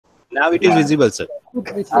Now it is Yeah. visible, sir.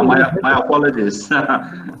 My apologies.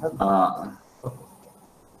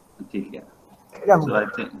 ठीक है. So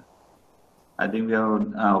I think we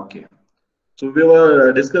have okay. So we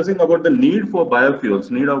were discussing about the need for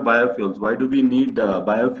biofuels, need of biofuels. Why do we need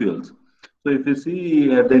biofuels? So if you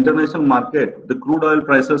see at the international market, the crude oil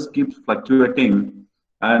prices keeps fluctuating,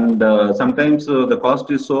 and sometimes the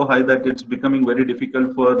cost is so high that it's becoming very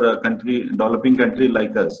difficult for a developing country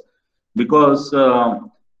like us, because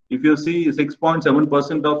if you see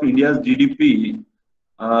 6.7% of India's GDP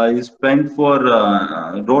is spent for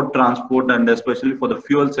road transport and especially for the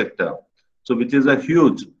fuel sector. So which is a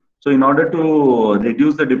huge. So in order to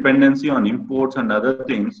reduce the dependency on imports and other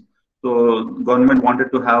things, so government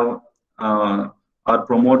wanted to have or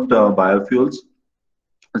promote biofuels.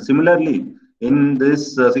 Similarly, in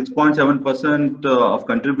this 6.7% of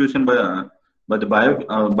contribution by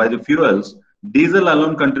the fuels, diesel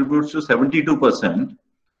alone contributes to 72%,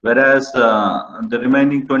 whereas the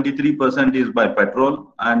remaining 23% is by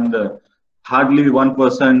petrol, and hardly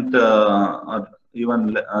 1% or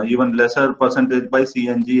even lesser percentage by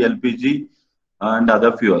CNG, LPG, and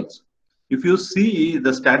other fuels. If you see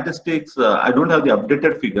the statistics, I don't have the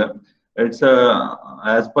updated figure. It's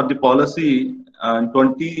as per the policy in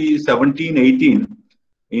 2017-18,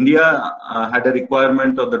 India had a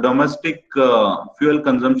requirement of the domestic fuel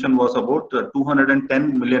consumption was about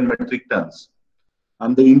 210 million metric tons,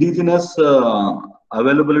 and the indigenous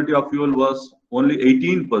availability of fuel was only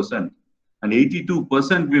 18%, and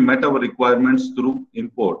 82% we met our requirements through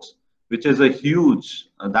imports, which is a huge.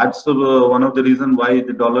 That's one of the reasons why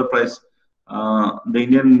the dollar price, the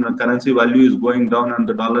Indian currency value is going down, and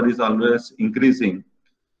the dollar is always increasing.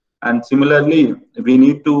 And similarly, we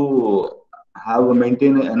need to have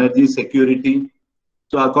maintain energy security.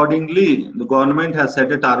 So accordingly, the government has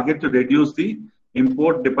set a target to reduce the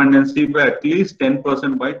import dependency by at least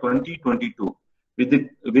 10% by 2022.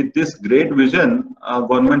 With this great vision,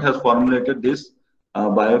 government has formulated this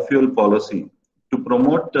biofuel policy to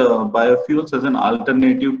promote biofuels as an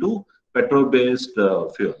alternative to petrol-based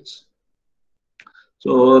fuels.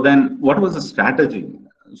 So then what was the strategy?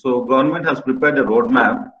 So government has prepared a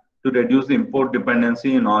roadmap to reduce the import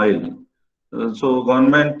dependency in oil. So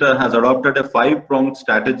government has adopted a five-pronged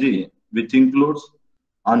strategy, which includes,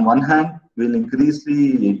 on one hand, we'll increase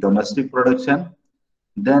the domestic production.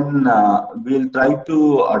 Then we'll try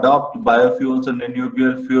to adopt biofuels and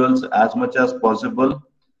renewable fuels as much as possible.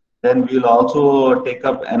 Then we'll also take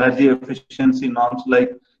up energy efficiency norms,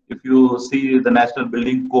 like if you see the National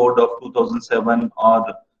Building Code of 2007,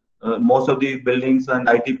 or most of the buildings and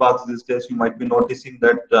IT parks these days, you might be noticing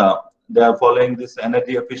that they are following this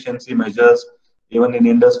energy efficiency measures. Even in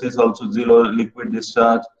industries also, zero liquid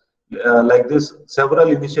discharge. Like this, several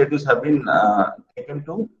initiatives have been taken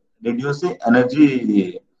to reduce the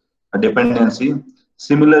energy dependency.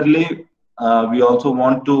 Similarly, we also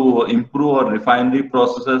want to improve our refinery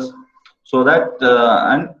processes, so that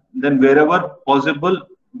and then wherever possible,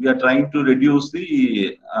 we are trying to reduce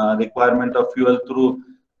the requirement of fuel through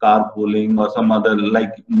carpooling or some other,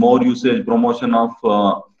 like more usage, promotion of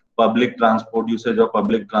public transport, usage of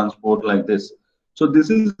public transport, like this. So this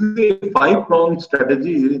is the five-pronged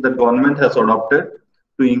strategy that government has adopted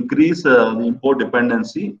to increase the import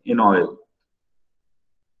dependency in oil.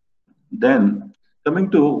 Then coming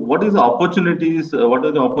to what is the opportunities, what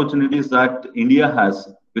are the opportunities that India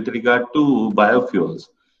has with regard to biofuels?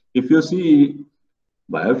 If you see,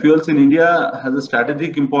 biofuels in India has a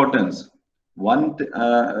strategic importance. One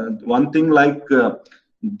thing, like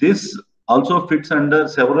this also fits under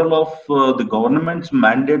several of the government's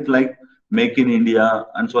mandate, like Make in India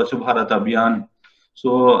and Swachh Bharat Abhiyan.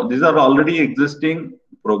 So these are already existing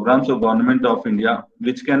programs of Government of India,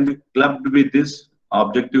 which can be clubbed with this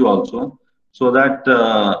objective also, so that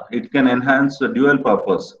it can enhance the dual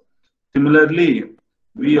purpose. Similarly,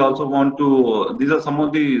 we also want to, these are some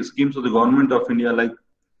of the schemes of the Government of India, like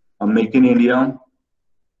Make in India,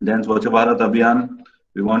 then Swachh Bharat Abhiyan.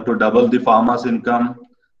 We want to double the farmers' income.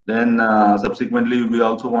 Then subsequently, we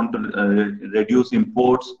also want to reduce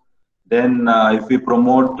imports. Then if we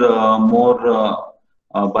promote more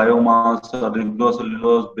biomass or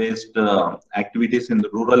lignocellulose based activities in the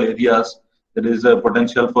rural areas, there is a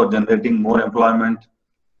potential for generating more employment.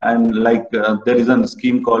 And like there is a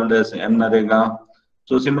scheme called as MNREGA.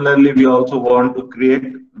 So similarly, we also want to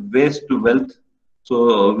create waste to wealth.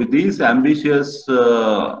 So with these ambitious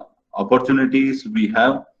opportunities we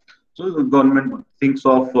have, so the government thinks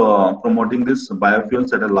of promoting this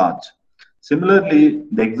biofuels at a large. Similarly,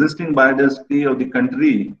 the existing biodiversity of the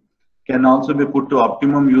country can also be put to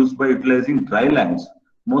optimum use by utilizing dry lands.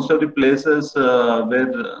 most of the places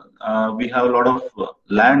where we have a lot of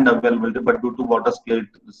land availability, but due to water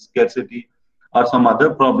scarcity or some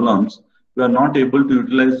other problems, we are not able to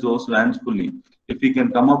utilize those lands fully. If we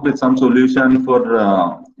can come up with some solution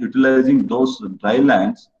for utilizing those dry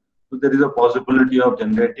lands, so there is a possibility of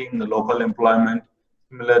generating the local employment.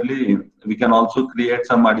 Similarly, we can also create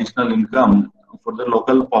some additional income for the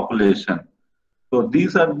local population. So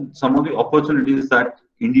these are some of the opportunities that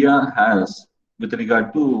India has with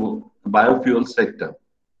regard to biofuel sector.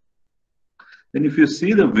 Then if you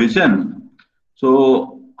see the vision,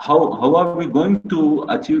 so how are we going to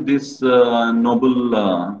achieve this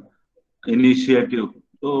noble initiative?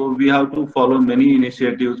 So we have to follow many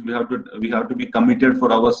initiatives. We have to be committed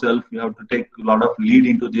for ourselves. We have to take a lot of lead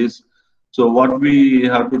into this. So what we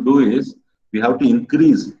have to do is we have to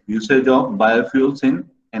increase usage of biofuels in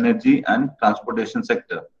energy and transportation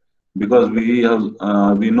sector, because we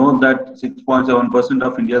know that 6.7%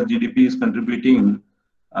 of India's GDP is contributing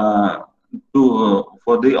uh, to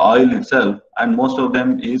for the oil itself, and most of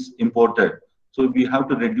them is imported. So we have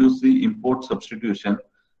to reduce the import substitution,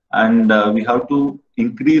 and we have to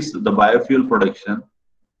increase the biofuel production,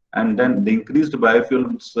 and then the increased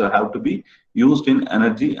biofuels have to be used in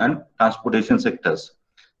energy and transportation sectors.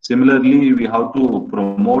 Similarly, we have to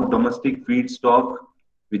promote domestic feedstock,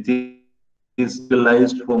 which is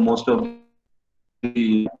utilized for most of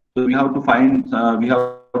the so we have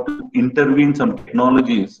to intervene some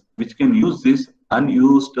technologies which can use this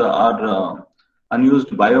unused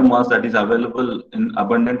biomass that is available in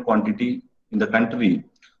abundant quantity in the country,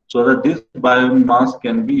 so that this biomass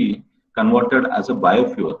can be converted as a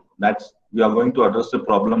biofuel. That's we are going to address the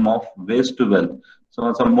problem of waste to wealth.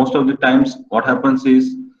 So most of the times, what happens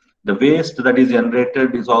is the waste that is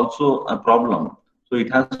generated is also a problem. So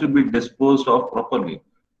it has to be disposed of properly.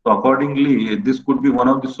 So accordingly, this could be one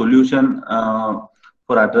of the solution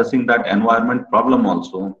for addressing that environment problem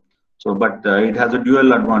also. So, but it has a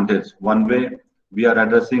dual advantage. One way, we are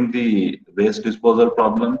addressing the waste disposal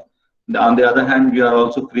problem. On the other hand, we are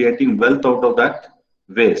also creating wealth out of that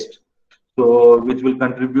waste. So, which will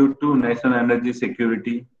contribute to national energy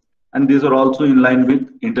security. And these are also in line with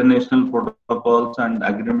international protocols and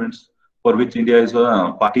agreements for which India is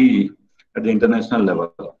a party at the international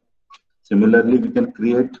level. Similarly, we can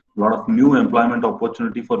create a lot of new employment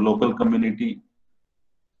opportunity for local community.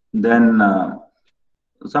 Then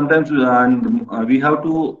sometimes we have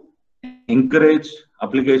to encourage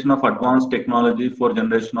application of advanced technology for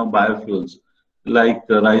generation of biofuels, like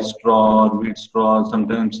rice straw, wheat straw,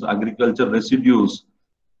 sometimes agriculture residues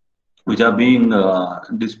which are being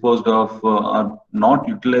disposed of or not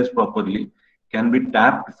utilized properly can be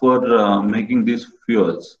tapped for making these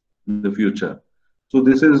fuels in the future. So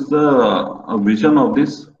this is the vision of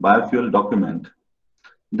this biofuel document.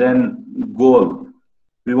 Then goal.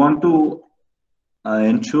 We want to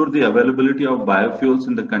ensure the availability of biofuels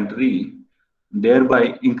in the country,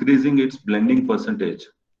 thereby increasing its blending percentage.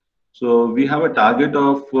 So we have a target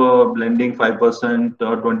of blending 5%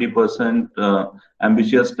 or 20%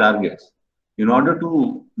 ambitious targets. In order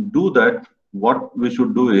to do that, what we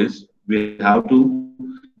should do is we have to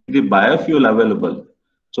make the biofuel available.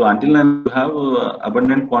 So until and you have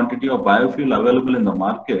abundant quantity of biofuel available in the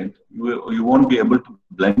market, you won't be able to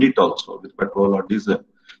blend it also with petrol or diesel.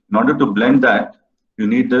 In order to blend that, you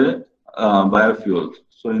need the biofuel.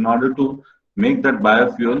 So in order to make that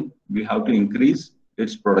biofuel, we have to increase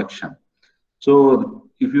its production. So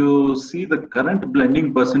if you see the current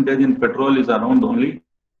blending percentage in petrol is around only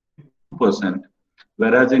 2%,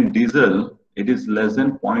 whereas in diesel it is less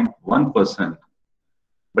than 0.1%.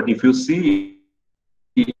 But if you see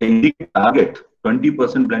the target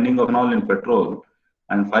 20% blending of ethanol in petrol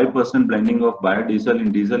and 5% blending of biodiesel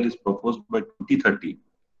in diesel is proposed by 2030.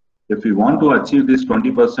 If we want to achieve this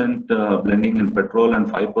 20% blending in petrol and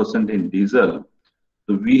 5% in diesel,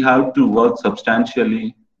 so we have to work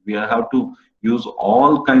substantially. We have to use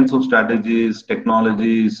all kinds of strategies,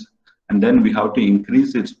 technologies, and then we have to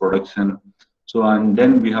increase its production. So, and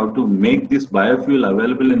then we have to make this biofuel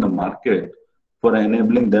available in the market for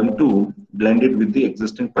enabling them to blend it with the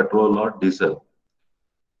existing petrol or diesel.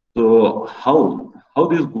 So, how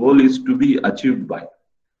this goal is to be achieved by?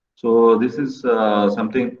 So, this is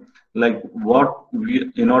something like what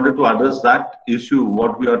we, in order to address that issue,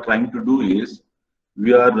 what we are trying to do is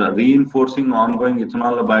we are reinforcing ongoing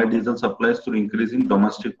ethanol and biodiesel supplies through increasing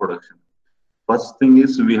domestic production. First thing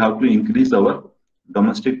is we have to increase our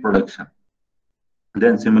domestic production.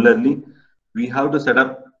 Then similarly, we have to set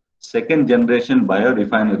up second generation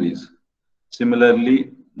biorefineries.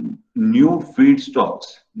 Similarly, new feedstocks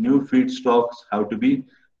have to be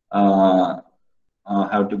uh,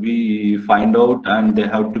 have to be find out, and they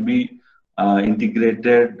have to be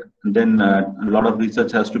integrated. Then a lot of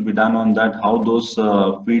research has to be done on that, how those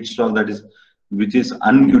feedstock that is which is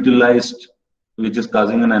unutilized, which is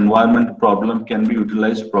causing an environment problem, can be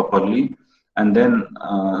utilized properly. And then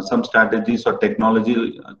some strategies or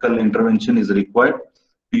technological intervention is required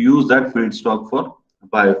to use that feedstock for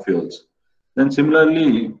biofuels. Then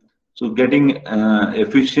similarly, so getting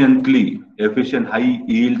efficient high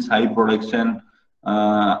yields, high production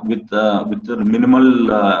with the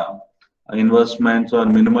minimal investments or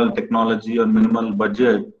minimal technology or minimal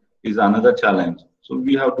budget is another challenge. So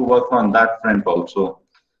we have to work on that front also.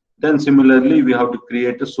 Then similarly, we have to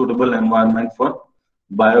create a suitable environment for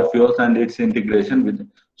biofuels and its integration with.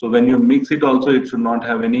 So when you mix it also, it should not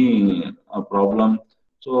have any problem.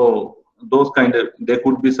 So those kind of, there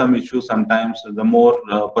could be some issues sometimes. The more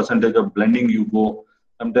percentage of blending you go,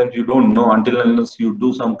 sometimes you don't know until unless you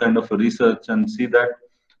do some kind of research and see that.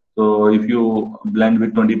 So if you blend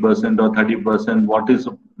with 20% or 30%, what is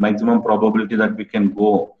the maximum probability that we can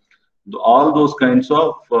go? All those kinds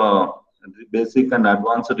of basic and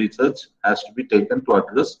advanced research has to be taken to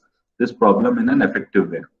address this problem in an effective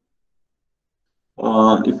way.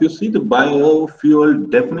 If you see the biofuel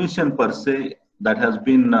definition per se that has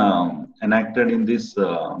been enacted in this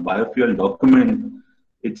biofuel document,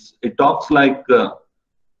 it talks like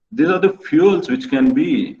these are the fuels which can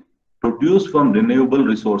be produced from renewable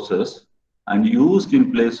resources and used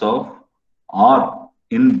in place of or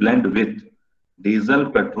in blend with diesel,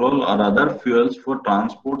 petrol, or other fuels for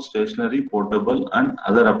transport, stationary, portable, and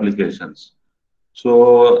other applications.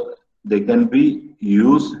 So they can be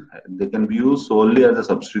used. They can be used solely as a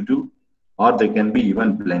substitute, or they can be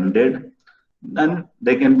even blended, and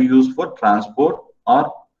they can be used for transport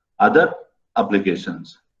or other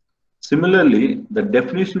applications. Similarly, the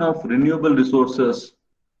definition of renewable resources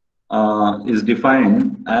is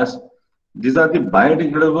defined as these are the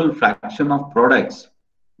biodegradable fraction of products,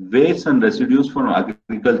 waste and residues from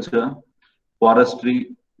agriculture,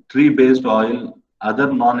 forestry, tree-based oil,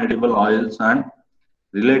 other non-edible oils, and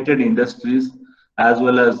related industries, as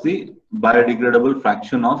well as the biodegradable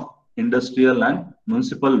fraction of industrial and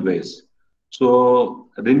municipal waste. So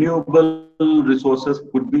renewable resources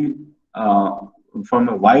could be from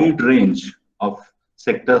a wide range of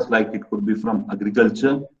sectors, like it could be from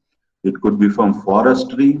agriculture, it could be from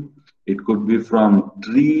forestry, it could be from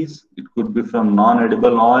trees, it could be from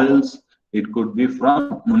non-edible oils, it could be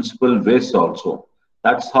from municipal waste also.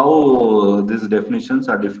 That's how these definitions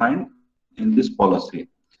are defined in this policy.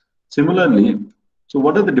 Similarly, so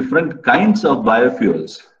what are the different kinds of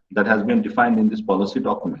biofuels that has been defined in this policy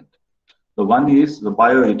document? The one is the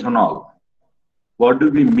bioethanol. What do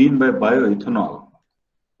we mean by bioethanol?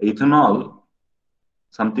 Ethanol,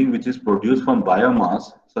 something which is produced from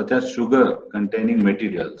biomass, such as sugar containing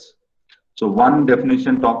materials. So one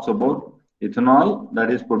definition talks about ethanol that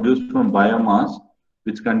is produced from biomass,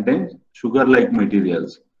 which contains sugar-like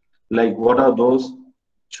materials. Like what are those?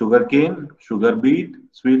 Sugar cane, sugar beet,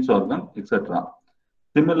 sweet sorghum, etc.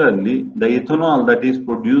 Similarly, the ethanol that is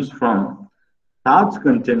produced from starch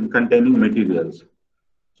containing materials.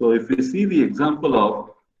 So if we see the example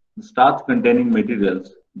of starch containing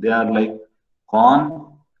materials, they are like corn,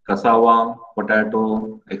 cassava,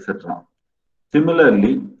 potato, etc.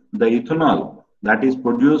 Similarly, the ethanol that is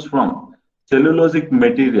produced from cellulosic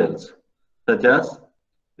materials such as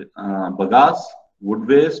bagasse, wood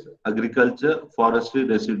waste, agriculture, forestry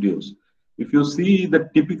residues. If you see the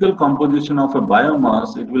typical composition of a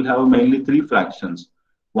biomass, it will have mainly three fractions.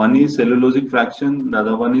 One is cellulosic fraction, the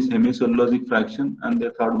other one is hemicellulosic fraction, and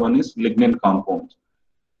the third one is lignin compounds.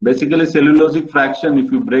 Basically, cellulosic fraction,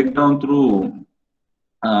 if you break down through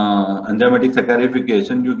enzymatic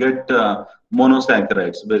saccharification, you get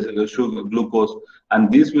monosaccharides, basically sugar, glucose,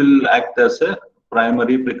 and these will act as a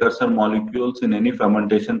primary precursor molecules in any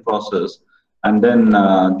fermentation process, and then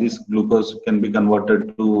this glucose can be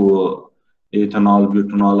converted to ethanol,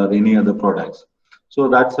 butanol, or any other products. So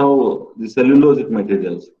that's how the cellulosic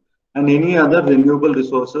materials and any other renewable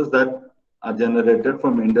resources that are generated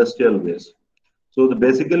from industrial waste. So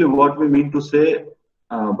basically what we mean to say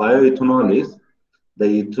bioethanol is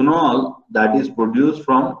the ethanol that is produced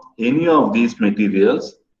from any of these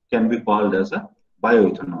materials can be called as a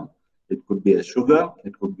bioethanol. It could be a sugar,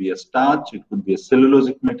 it could be a starch, it could be a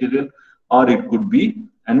cellulosic material, or it could be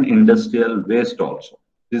an industrial waste also.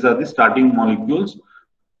 These are the starting molecules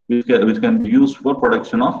which can be used for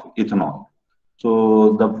production of ethanol.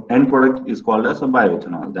 So the end product is called as a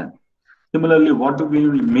bioethanol then. Similarly, what do we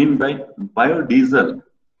mean by biodiesel?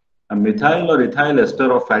 A methyl or ethyl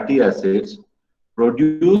ester of fatty acids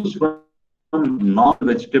produced from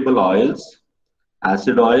non-vegetable oils,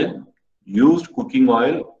 acid oil, used cooking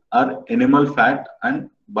oil, or animal fat and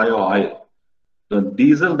bio oil. The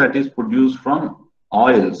diesel that is produced from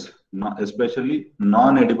oils, especially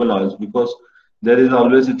non-edible oils, because there is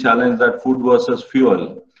always a challenge that food versus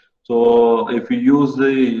fuel. So if we use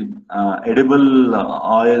the edible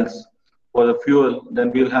oils for the fuel,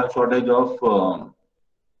 then we'll have shortage of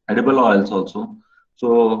edible oils also.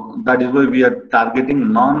 So that is why we are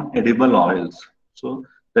targeting non-edible oils. So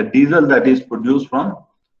the diesel that is produced from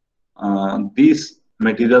these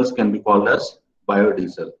materials can be called as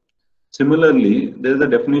biodiesel. Similarly, there is a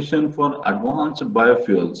definition for advanced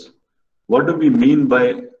biofuels. What do we mean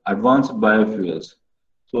by advanced biofuels?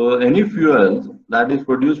 So any fuel that is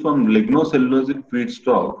produced from lignocellulosic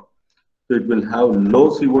feedstock, so it will have low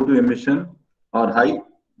CO2 emission or high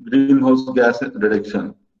greenhouse gas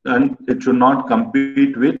reduction, and it should not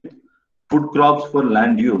compete with food crops for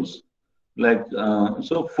land use.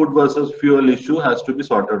 So food versus fuel issue has to be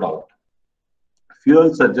sorted out.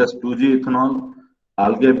 Fuels such as 2G ethanol,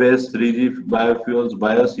 algae-based 3G biofuels,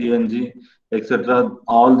 bio-CNG, etc.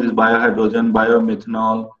 All these biohydrogen,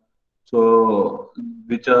 biomethanol, so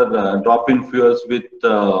which are drop-in fuels with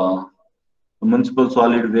municipal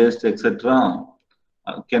solid waste, etc.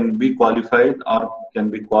 Can be qualified or can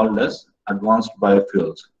be called as advanced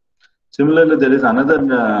biofuels. Similarly, there is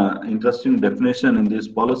another interesting definition in this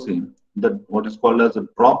policy, that what is called as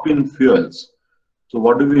drop-in fuels. So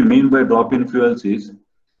what do we mean by drop-in fuels is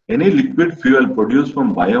any liquid fuel produced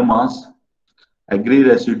from biomass, agri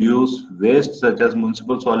residues, waste such as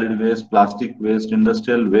municipal solid waste, plastic waste,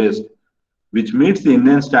 industrial waste, which meets the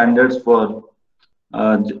Indian standards for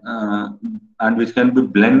uh, uh, and which can be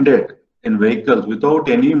blended in vehicles without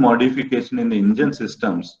any modification in the engine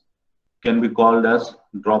systems, can be called as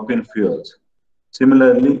drop-in fuels.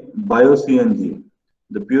 Similarly, bio-CNG,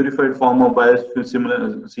 the purified form of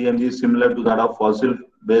CNG is similar to that of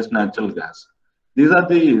fossil-based natural gas. These are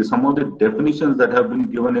the some of the definitions that have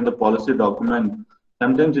been given in the policy document.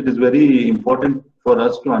 Sometimes it is very important for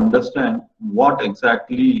us to understand what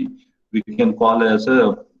exactly we can call as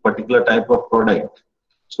a particular type of product.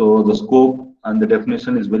 So the scope and the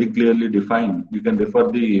definition is very clearly defined. You can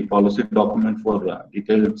refer the policy document for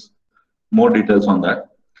more details on that.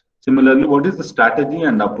 Similarly, what is the strategy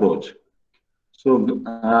and approach? So,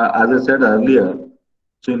 as I said earlier,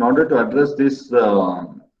 so in order to address this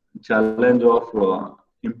challenge of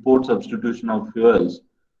import substitution of fuels,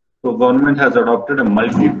 so government has adopted a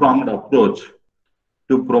multi-pronged approach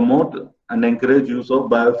to promote and encourage use of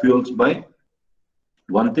biofuels by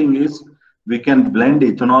one thing is we can blend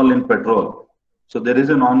ethanol in petrol. So there is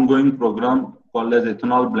an ongoing program called as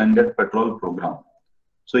ethanol blended petrol program.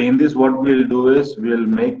 So in this, what we'll do is we'll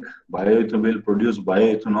make bioethanol, we'll produce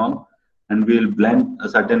bioethanol, and we'll blend a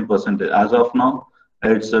certain percentage. As of now,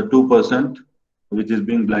 it's 2%, which is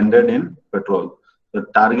being blended in petrol. The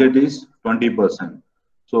target is 20%.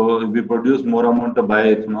 So we produce more amount of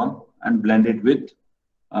bioethanol and blend it with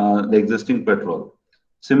the existing petrol.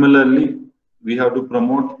 Similarly, we have to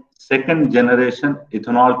promote second generation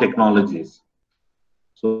ethanol technologies.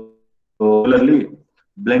 So similarly,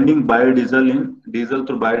 blending biodiesel in diesel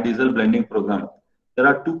through biodiesel blending program. There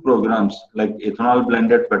are two programs like ethanol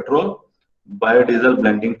blended petrol, biodiesel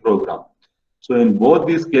blending program. So in both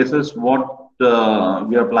these cases, what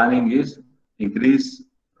we are planning is increase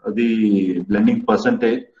the blending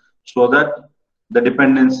percentage so that the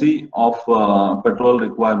dependency of petrol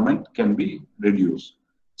requirement can be reduced.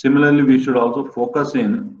 Similarly, we should also focus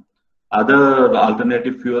in other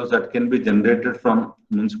alternative fuels that can be generated from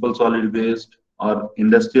municipal solid waste or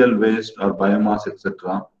industrial waste or biomass,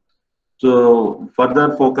 etc. So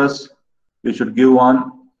further focus we should give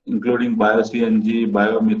on including bio-CNG,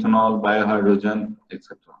 biomethanol, biohydrogen,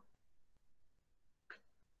 etc.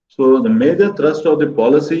 So the major thrust of the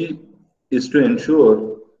policy is to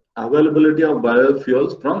ensure availability of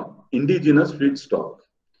biofuels from indigenous feedstock.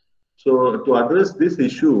 So to address this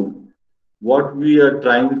issue, what we are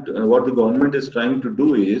trying to, what the government is trying to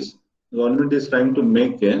do is, government is trying to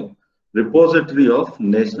make a repository of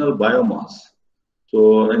national biomass.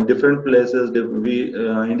 So in different places,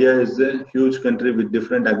 India is a huge country with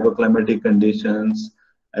different agroclimatic conditions,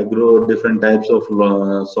 different types of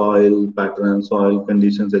soil patterns, soil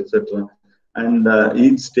conditions, etc. And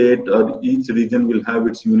each state or each region will have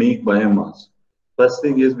its unique biomass. First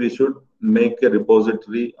thing is we should make a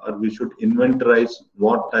repository or we should inventorize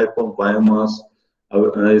what type of biomass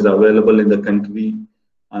is available in the country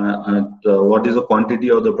and what is the quantity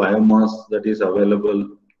of the biomass that is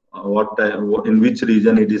available, in which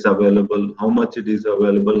region it is available, how much it is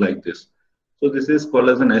available, like this. So this is called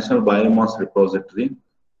as a national biomass repository.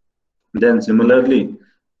 Then similarly,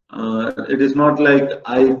 it is not like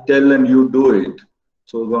I tell and you do it.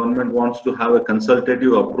 So government wants to have a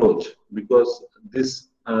consultative approach because this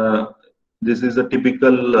is a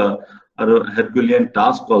typical or a Herculean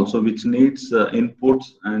task also, which needs inputs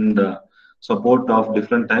and support of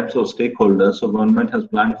different types of stakeholders. So government has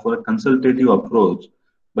planned for a consultative approach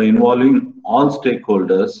by involving all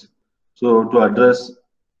stakeholders. So to address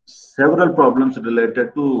several problems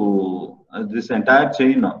related to this entire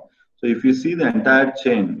chain. So if you see the entire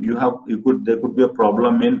chain, there could be a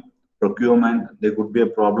problem in procurement, there could be a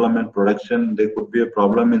problem in production, there could be a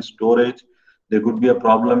problem in storage, there could be a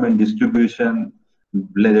problem in distribution,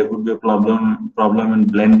 there could be a problem in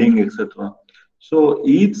blending, etc. So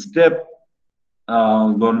each step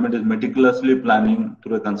government is meticulously planning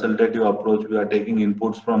through a consultative approach. We are taking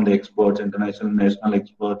inputs from the experts, international, national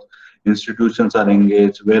experts. Institutions are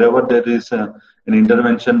engaged. Wherever there is an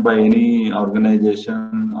intervention by any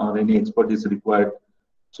organization or any expert is required.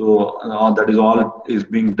 So that is all is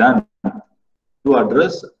being done to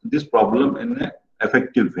address this problem in an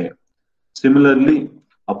effective way. Similarly,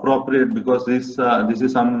 appropriate because this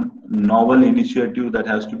is some novel initiative that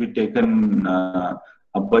has to be taken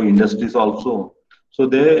up by industries also. So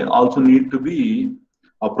they also need to be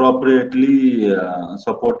appropriately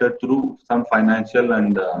supported through some financial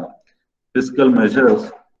and fiscal measures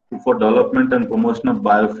for development and promotion of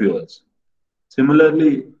biofuels.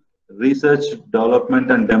 Similarly, research, development,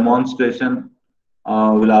 and demonstration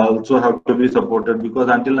will also have to be supported because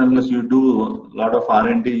until unless you do a lot of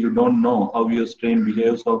R&D, you don't know how your strain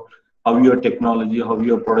behaves, how your technology, how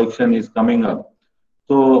your production is coming up.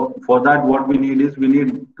 So for that, what we need is we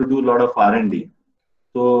need to do a lot of R&D.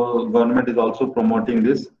 So government is also promoting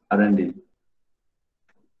this R&D.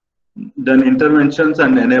 Then interventions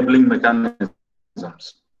and enabling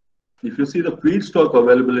mechanisms. If you see the feedstock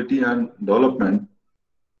availability and development,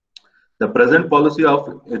 the present policy of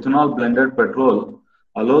ethanol blended petrol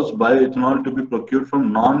allows bioethanol to be procured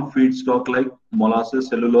from non-feedstock like molasses,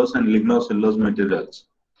 cellulose, and lignocellulose materials.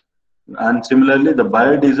 And similarly, the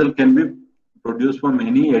biodiesel can be produced from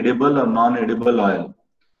any edible or non-edible oil.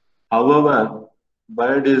 However,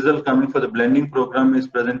 biodiesel coming for the blending program is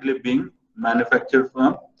presently being manufactured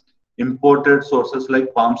from imported sources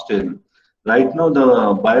like palm stearin. Right now, the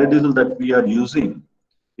biodiesel that we are using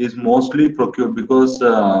is mostly procured because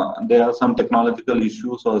there are some technological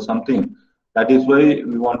issues or something. That is why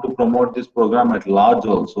we want to promote this program at large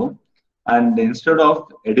also. And instead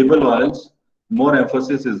of edible oils, more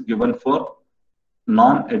emphasis is given for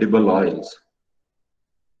non-edible oils.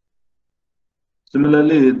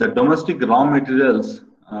 Similarly, the domestic raw materials,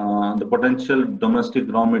 the potential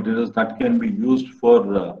domestic raw materials that can be used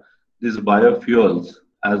for these biofuels,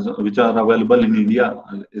 as which are available in India,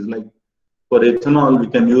 is like for ethanol we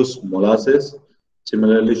can use molasses.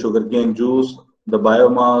 Similarly, sugarcane juice, the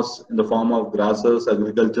biomass in the form of grasses,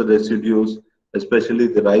 agriculture residues, especially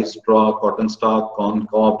the rice straw, cotton stalk, corn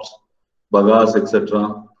cobs, bagasse,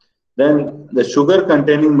 etc. Then the sugar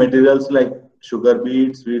containing materials like sugar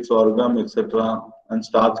beets, sweet sorghum, etc. and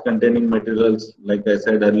starch containing materials like I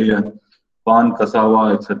said earlier, corn,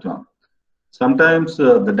 cassava, etc. Sometimes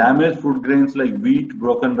the damaged food grains like wheat,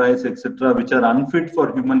 broken rice, etc., which are unfit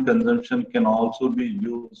for human consumption, can also be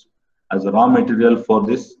used as a raw material for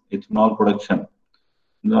this ethanol production.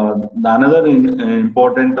 The another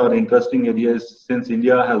important or interesting area is since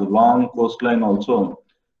India has long coastline also,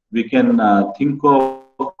 we can think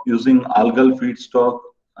of using algal feedstock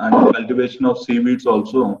and cultivation of seaweeds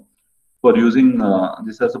also for using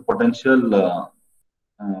this as a potential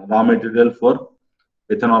raw material for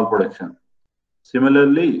ethanol production.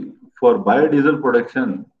 Similarly, for biodiesel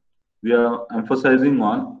production, we are emphasizing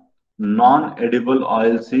on non-edible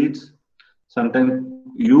oil seeds, sometimes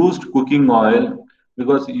used cooking oil,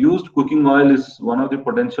 because used cooking oil is one of the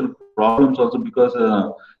potential problems also because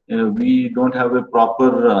we don't have a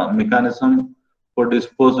proper mechanism for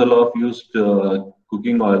disposal of used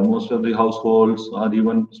cooking oil. Most of the households or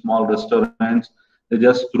even small restaurants, they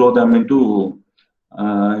just throw them into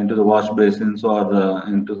the wash basins or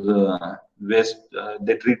into the waste.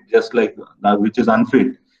 They treat just like which is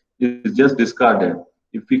unfit. It's just discarded.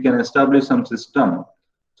 If we can establish some system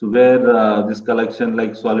so where this collection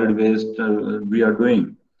like solid waste we are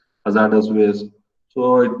doing, hazardous waste.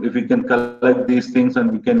 So if we can collect these things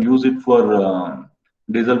and we can use it for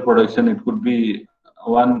diesel production, it could be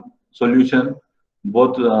one solution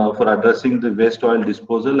both for addressing the waste oil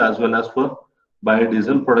disposal as well as for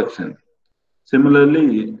biodiesel production.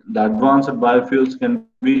 Similarly, the advanced biofuels can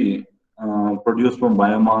be produced from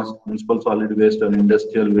biomass, municipal solid waste, or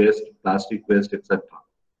industrial waste, plastic waste, etc.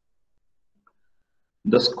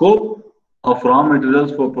 The scope of raw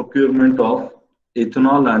materials for procurement of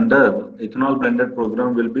ethanol blended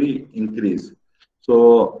program will be increased.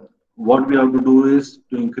 So what we have to do is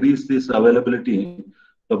to increase this availability.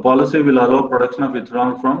 The policy will allow production of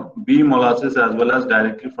ethanol from bee molasses as well as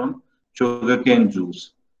directly from sugarcane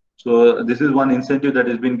juice. So this is one incentive that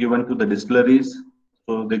has been given to the distilleries.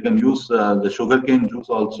 So they can use the sugarcane juice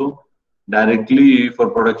also directly for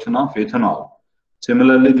production of ethanol.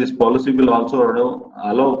 Similarly, this policy will also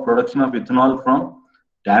allow production of ethanol from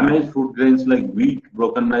damaged food grains like wheat,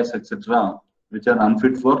 broken rice, etc., which are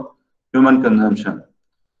unfit for human consumption.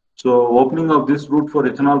 So, opening of this route for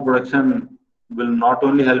ethanol production will not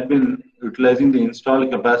only help in utilizing the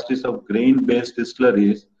installed capacities of grain-based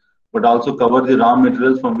distilleries, but also cover the raw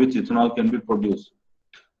materials from which ethanol can be produced.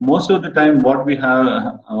 Most of the time what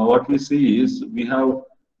we see is we have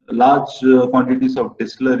large quantities of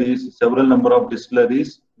distilleries, several number of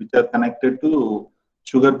distilleries which are connected to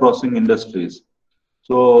sugar processing industries.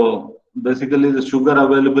 So basically the sugar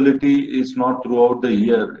availability is not throughout the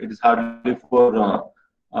year, it is hardly for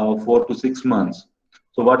 4 to 6 months.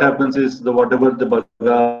 So what happens is the whatever the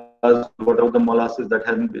bagasse, whatever the molasses that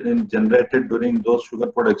has been generated during those sugar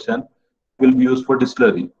production will be used for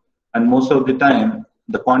distillery. And most of the time,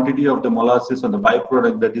 the quantity of the molasses or the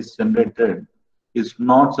byproduct that is generated is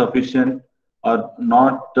not sufficient or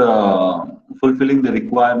not fulfilling the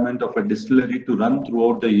requirement of a distillery to run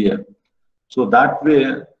throughout the year. So that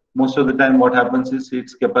way, most of the time, what happens is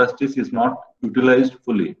its capacities is not utilized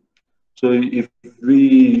fully. So if we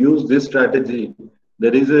use this strategy,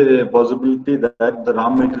 there is a possibility that the raw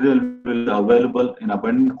material will be available in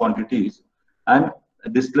abundant quantities, and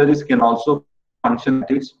distilleries can also function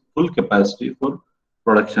at its full capacity for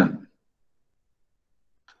production.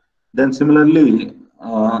 Then similarly,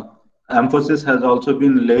 emphasis has also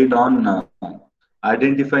been laid on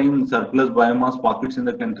identifying surplus biomass pockets in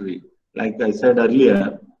the country. Like I said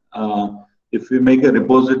earlier, if we make a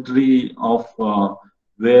repository of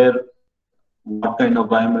where what kind of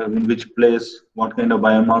biomass, in which place, what kind of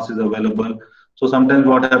biomass is available. So sometimes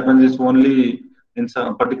what happens is only in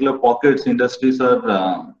some particular pockets, industries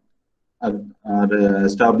are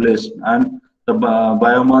established, and the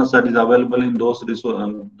biomass that is available in those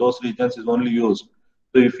regions is only used.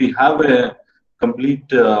 So if we have a complete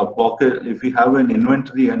pocket, if we have an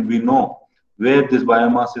inventory and we know where this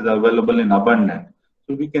biomass is available in abundance,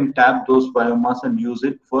 so we can tap those biomass and use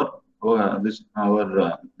it for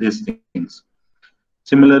these things.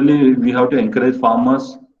 Similarly, we have to encourage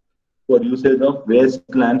farmers for usage of waste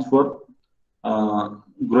lands for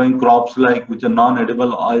growing crops like which are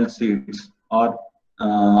non-edible oil seeds oil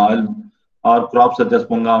or crops such as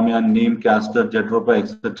pongamia, neem, castor, jatropha,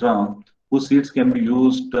 etc., whose seeds can be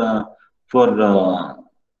used for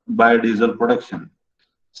biodiesel production.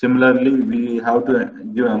 Similarly, we have to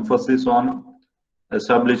give emphasis on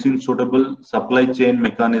establishing suitable supply chain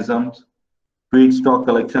mechanisms, feedstock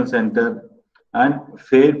collection center, and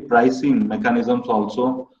fair pricing mechanisms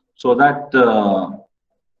also, so that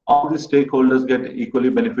all the stakeholders get equally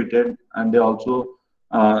benefited and they also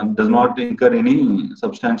does not incur any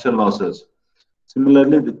substantial losses.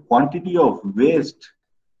 Similarly, the quantity of waste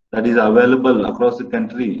that is available across the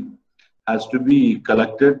country has to be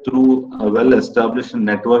collected through a well-established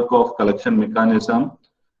network of collection mechanism.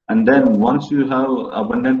 And then once you have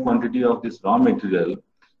abundant quantity of this raw material,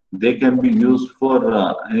 they can be used for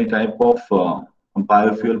any type of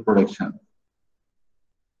biofuel production.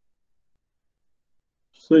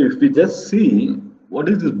 So if we just see what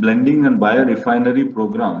is this blending and biorefinery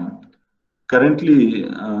program, currently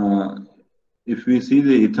if we see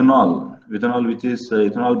the ethanol which is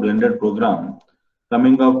ethanol blended program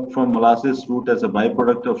coming up from molasses route as a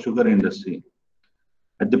byproduct of sugar industry.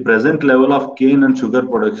 At the present level of cane and sugar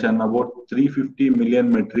production, about 350 million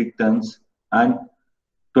metric tons and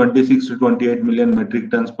 26 to 28 million metric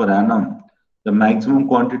tons per annum. The maximum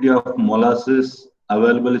quantity of molasses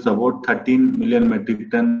available is about 13 million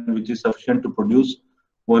metric tons, which is sufficient to produce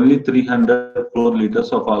only 300 crore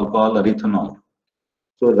liters of alcohol or ethanol.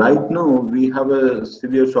 So right now we have a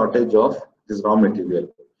severe shortage of this raw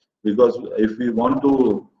material, because if we want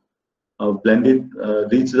to blend it,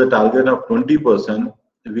 reach the target of 20%,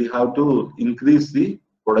 we have to increase the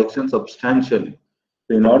production substantially.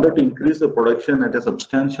 So in order to increase the production at a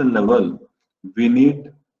substantial level, we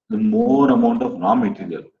need the more amount of raw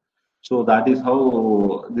material. So that is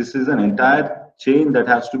how this is an entire chain that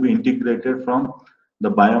has to be integrated from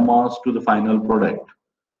the biomass to the final product.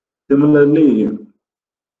 Similarly,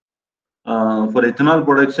 for ethanol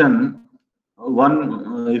production,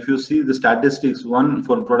 if you see the statistics, one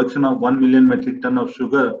for production of 1 million metric ton of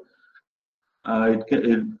sugar,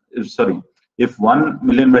 if 1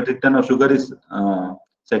 million metric ton of sugar is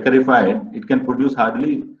saccharified, it can produce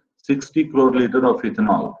hardly 60 crore liter of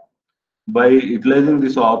ethanol. By utilizing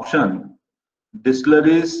this option,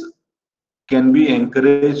 distilleries can be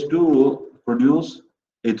encouraged to produce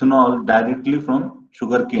ethanol directly from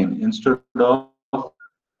sugarcane instead of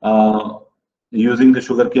uh, using the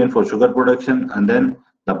sugarcane for sugar production, and then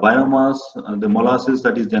the biomass, the molasses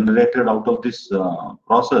that is generated out of this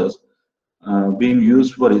process being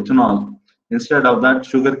used for ethanol. Instead of that,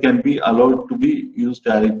 sugar can be allowed to be used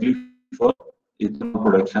directly for ethanol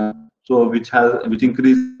production. So which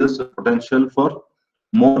increases potential for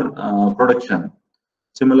more production.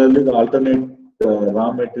 Similarly, the alternate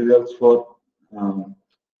raw materials for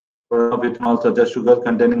production of ethanol, such as sugar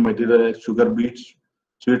containing material like sugar beets,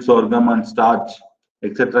 sweet sorghum, and starch,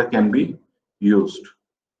 etc., can be used.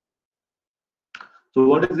 So,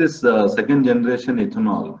 what is this second generation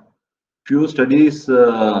ethanol? Few studies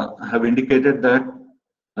have indicated that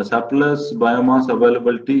a surplus biomass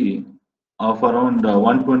availability of around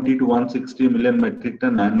 120 to 160 million metric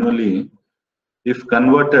ton annually, if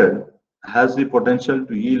converted, has the potential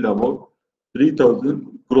to yield about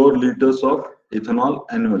 3,000 crore liters of ethanol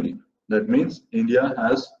annually. That means India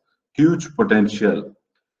has huge potential,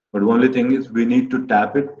 but only thing is we need to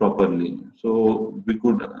tap it properly. So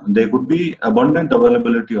there could be abundant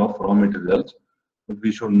availability of raw materials, but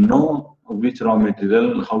we should know which raw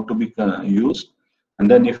material, how to be used, and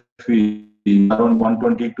then if we around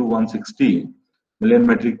 120 to 160 million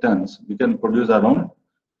metric tons, we can produce around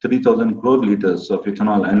 3,000 crore liters of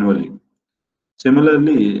ethanol annually.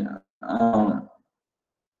 Similarly,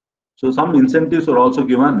 so some incentives are also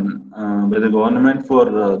given by the government for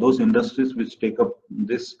those industries which take up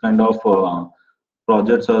this kind of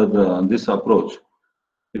projects or this approach.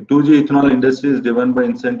 The 2G ethanol industry is driven by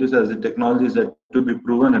incentives as the technology is yet to be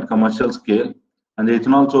proven at commercial scale, and the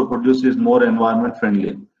ethanol so produced is more environment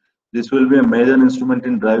friendly. This will be a major instrument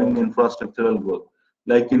in driving infrastructural growth.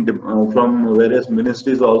 Like from various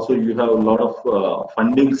ministries, also you have a lot of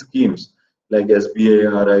funding schemes like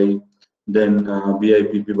SBARI, then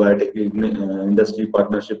BIP Biotech Industry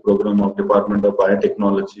Partnership Program of Department of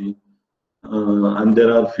Biotechnology, and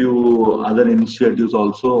there are few other initiatives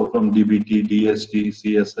also from DBT, DST,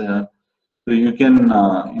 CSR. So you can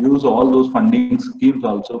use all those funding schemes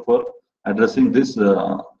also for addressing this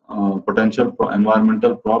potential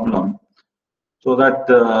environmental problem, so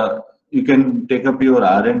that you can take up your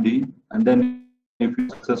R&D, and then if you're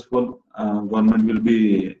successful, government will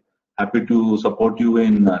be happy to support you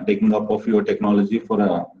in taking up of your technology for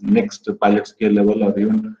a next pilot scale level or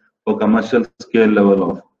even for commercial scale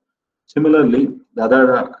level of. Similarly, the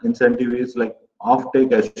other incentive is like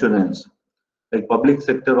off-take assurance. Like public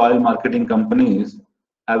sector oil marketing companies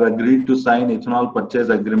have agreed to sign ethanol purchase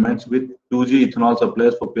agreements with 2G ethanol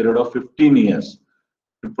suppliers for a period of 15 years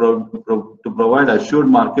to provide assured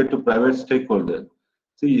market to private stakeholders.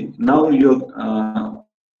 See, now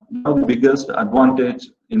the biggest advantage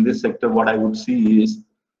in this sector, what I would see is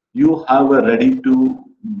you have a ready to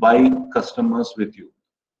buy customers with you,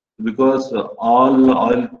 because all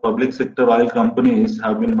oil public sector oil companies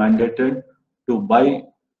have been mandated to buy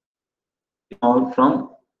oil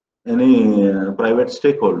from any private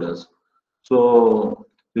stakeholders. So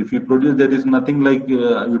if you produce, there is nothing like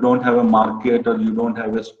you don't have a market or you don't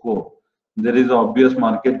have a scope. There is obvious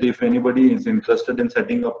market if anybody is interested in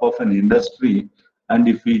setting up of an industry, and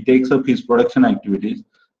if he takes up his production activities,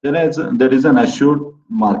 there is an assured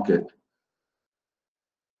market.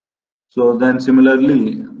 So then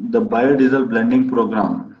similarly, the biodiesel blending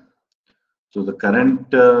program. So the current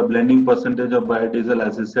blending percentage of biodiesel,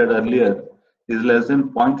 as I said earlier, is less than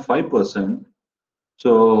 0.5%.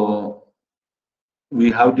 So we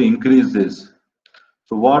have to increase this.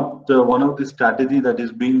 So what one of the strategy that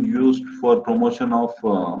is being used for promotion of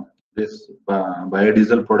this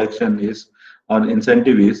biodiesel production is, or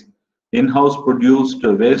incentive is, in-house produced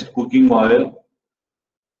waste cooking oil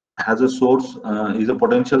has a source, is a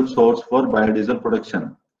potential source for biodiesel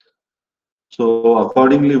production. So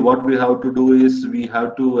accordingly, what we have to do is we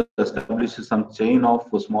have to establish some chain of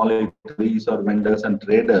small eateries or vendors and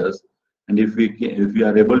traders. And if we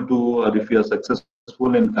are able to, or if we are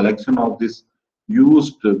successful in collection of this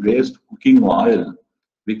used waste cooking oil,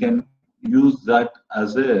 we can use that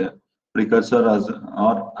as a precursor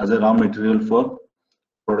or as a raw material for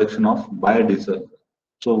production of biodiesel.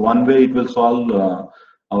 So one way it will solve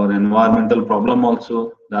our environmental problem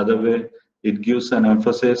also. The other way, it gives an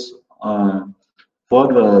emphasis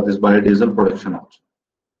for this biodiesel production also.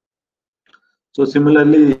 So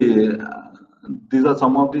similarly, these are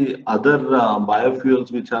some of the other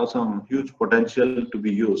biofuels which have some huge potential to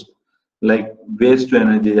be used, like waste to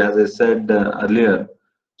energy, as I said earlier.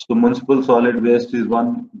 So municipal solid waste is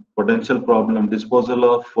one potential problem. Disposal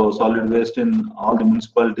of solid waste in all the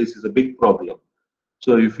municipalities is a big problem.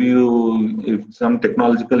 So if some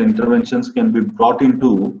technological interventions can be brought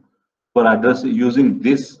into for address using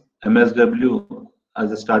this MSW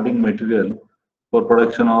as a starting material for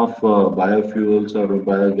production of biofuels or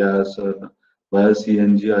biogas or bio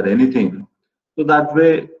CNG or anything. So that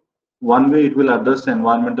way, one way it will address the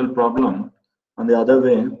environmental problem. On the other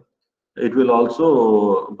way, it will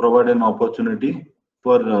also provide an opportunity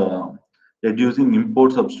for reducing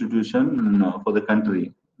import substitution for the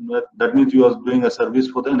country. That means you are doing a service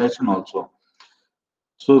for the nation also.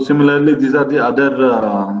 So similarly, these are the other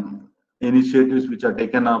initiatives which are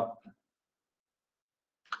taken up.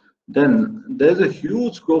 Then there's a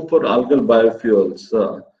huge scope for algal biofuels.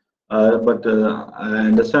 But I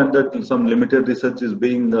understand that some limited research is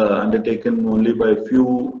being undertaken only by a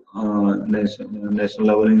few national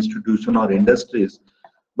level institutions or industries.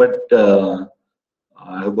 But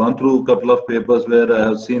I have gone through a couple of papers where I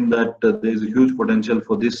have seen that there is a huge potential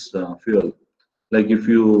for this fuel. Like if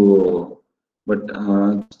you, but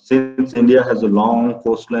since India has a long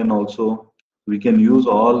coastline also, we can use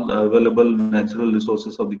all available natural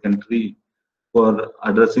resources of the country for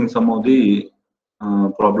addressing some of the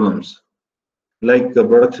problems. Like the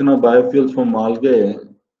production of biofuels from algae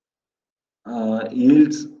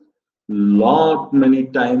yields lot many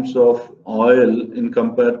times of oil in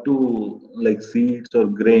compared to like seeds or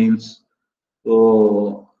grains.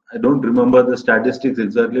 So I don't remember the statistics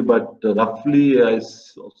exactly, but roughly I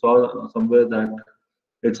saw somewhere that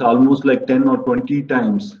it's almost like 10 or 20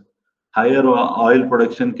 times higher oil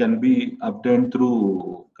production can be obtained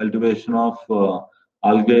through cultivation of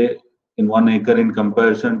algae in 1 acre in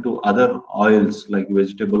comparison to other oils like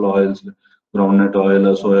vegetable oils, groundnut oil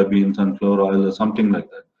or soybean, sunflower oil or something like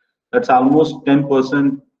that. That's almost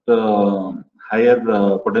 10%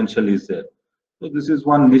 higher potential is there. So this is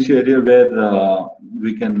one niche area where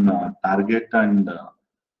we can target and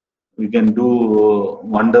we can do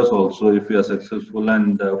wonders also if we are successful.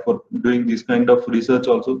 And for doing this kind of research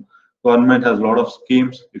also, government has a lot of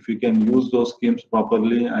schemes. If you can use those schemes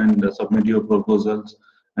properly and submit your proposals,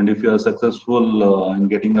 and if you are successful in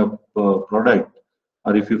getting a product,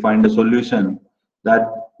 or if you find a solution, that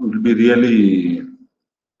will be really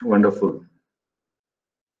wonderful.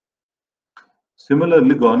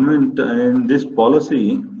 Similarly, government in this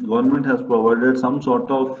policy, government has provided some sort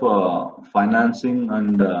of financing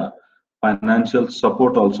and financial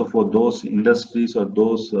support also for those industries or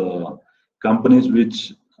those companies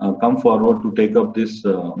which come forward to take up this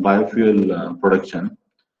biofuel production.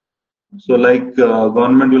 So, like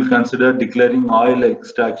government will consider declaring oil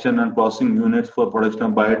extraction and processing units for production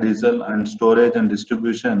of biodiesel and storage and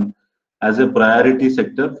distribution as a priority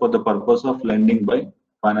sector for the purpose of lending by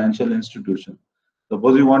financial institutions.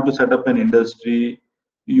 Suppose you want to set up an industry,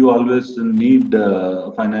 you always need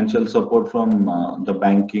financial support from the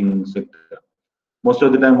banking sector. Most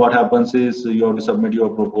of the time, what happens is you have to submit your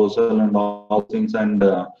proposal and all things, and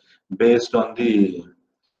based on the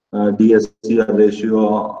DSCR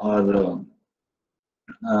ratio uh,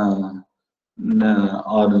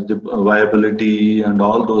 or the viability and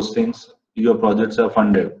all those things, your projects are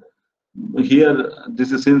funded. Here,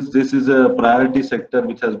 this is since this is a priority sector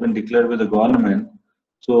which has been declared by the government,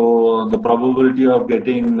 so the probability of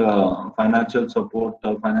getting financial support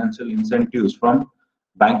or financial incentives from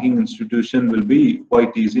banking institution will be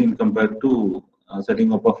quite easy in compared to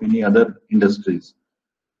setting up of any other industries.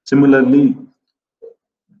 Similarly,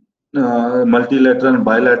 multilateral and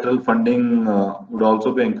bilateral funding would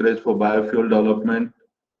also be encouraged for biofuel development.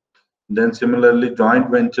 Then similarly, joint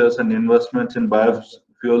ventures and investments in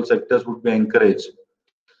biofuel sectors would be encouraged.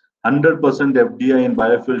 100% FDI in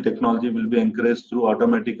biofuel technology will be encouraged through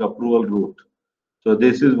automatic approval route. So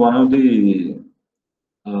this is one of the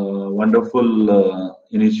wonderful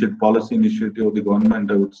policy initiative of the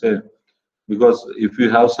government, I would say, because if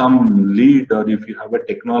you have some lead or if you have a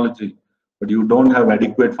technology, but you don't have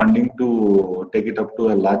adequate funding to take it up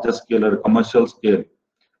to a larger scale or a commercial scale,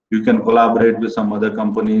 you can collaborate with some other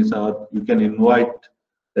companies or you can invite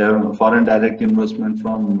foreign direct investment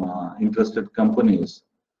from interested companies.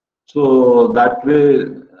 So that way,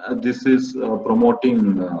 this is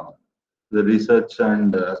promoting the research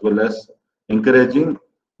and as well as encouraging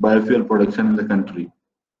biofuel production in the country.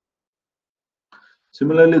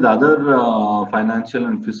 Similarly, the other financial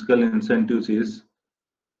and fiscal incentives is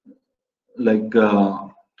like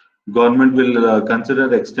government will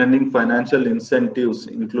consider extending financial incentives,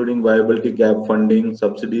 including viability gap funding,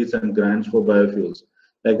 subsidies, and grants for biofuels.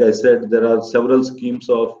 Like I said, there are several schemes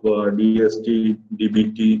of DST,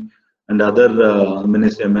 DBT, and other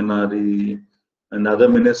MNRE, and other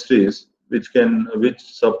ministries which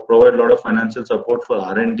provide a lot of financial support for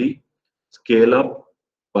R&D, scale up,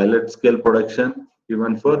 pilot scale production,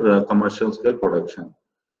 even for commercial scale production.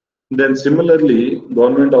 Then similarly,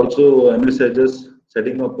 government also envisages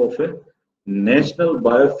setting up of a national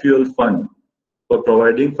biofuel fund for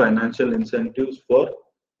providing financial incentives for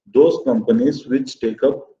those companies which take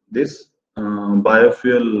up this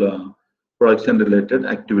biofuel production related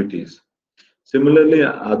activities. Similarly,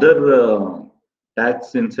 other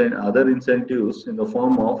incentives in the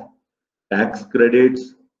form of tax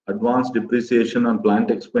credits, advanced depreciation on plant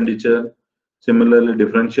expenditure, similarly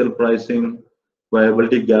differential pricing,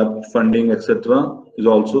 viability gap funding, etc., is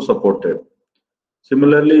also supported.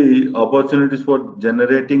 Similarly, opportunities for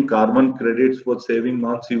generating carbon credits for saving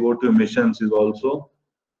on CO2 emissions is also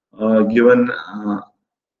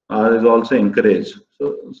is also encouraged.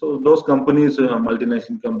 So those companies,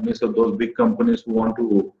 multinational companies, or those big companies who want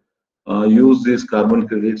to use these carbon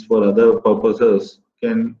credits for other purposes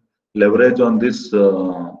can leverage on this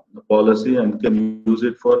policy and can use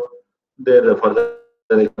it for their further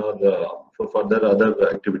other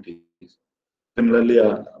activities. Similarly,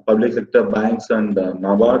 public sector banks and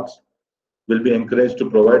NABARDs will be encouraged to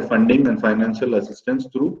provide funding and financial assistance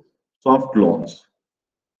through soft loans.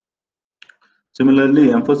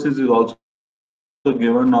 Similarly, emphasis is also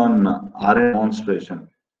given on R&D demonstration.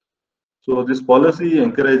 So this policy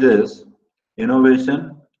encourages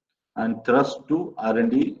innovation and thrust to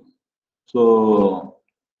R&D. So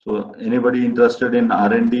anybody interested in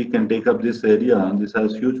R&D can take up this area. This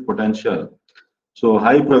has huge potential. So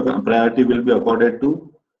high priority will be accorded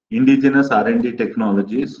to indigenous R&D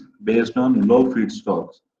technologies based on low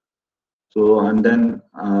feedstocks. So, and then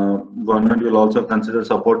government will also consider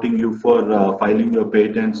supporting you for filing your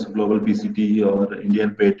patents, global PCT or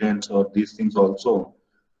Indian patents or these things also.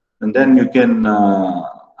 And then you can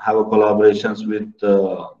have a collaborations with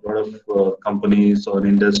a lot of companies or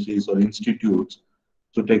industries or institutes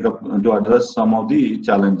to take up to address some of the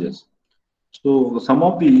challenges. So some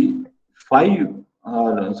of the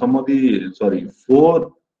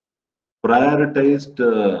four prioritized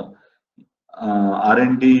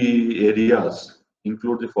R&D areas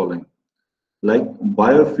include the following, like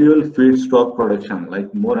biofuel feedstock production,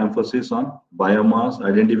 like more emphasis on biomass,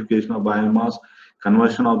 identification of biomass,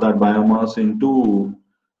 conversion of that biomass into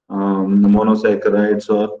monosaccharides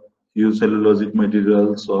or cellulosic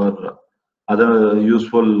materials or other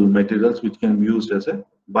useful materials which can be used as a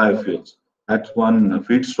biofuels. That's one.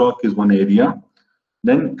 Feedstock is one area.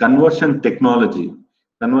 Then conversion technology,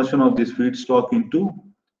 conversion of this feedstock into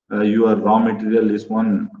your raw material is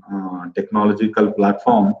one technological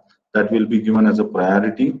platform that will be given as a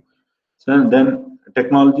priority. So then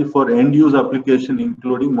technology for end use application,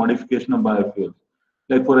 including modification of biofuels.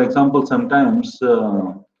 Like for example, sometimes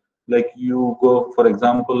like you go, for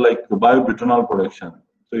example, like biobutanol production.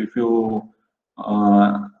 So if you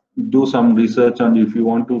do some research and if you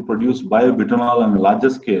want to produce biobutanol on a larger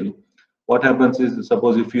scale, what happens is,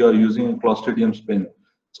 suppose if you are using a Clostridium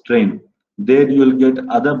strain, there you will get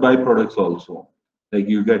other byproducts also. Like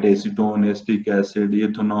you get acetone, acetic acid,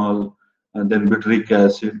 ethanol, and then butyric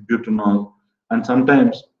acid, butanol, and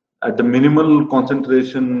sometimes at the minimal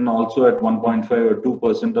concentration also at 1.5 or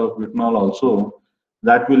 2% of butanol also,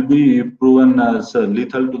 that will be proven as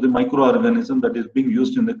lethal to the microorganism that is being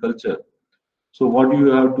used in the culture. So what you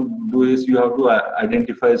have to do is you have to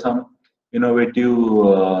identify some innovative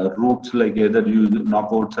routes, like either you knock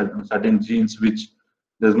out certain genes which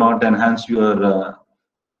does not enhance your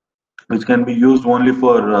which can be used only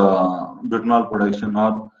for butanol production,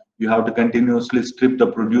 or you have to continuously strip the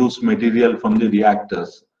produced material from the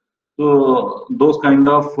reactors. So those kind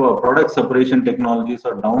of product separation technologies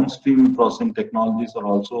or downstream processing technologies are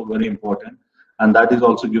also very important, and that is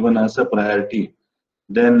also given as a priority.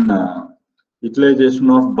 Then utilization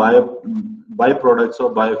of byproducts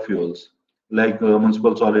of biofuels, like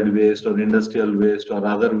municipal solid waste or industrial waste or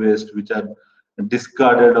other waste which are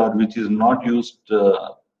discarded or which is not used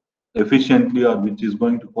efficiently or which is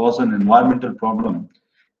going to cause an environmental problem,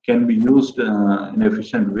 can be used in an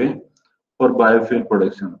efficient way for biofuel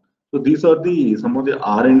production. So these are the some of the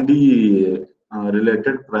R&D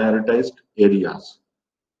related prioritized areas.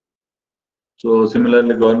 So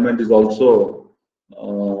similarly, government is also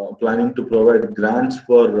planning to provide grants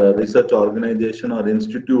for research organization or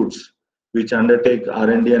institutes which undertake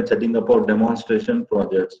R&D and setting up of demonstration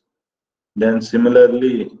projects. Then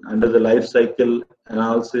similarly, under the life cycle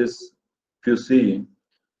analysis, if you see,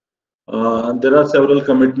 there are several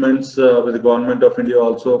commitments with the government of India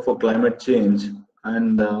also for climate change,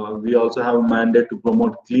 and we also have a mandate to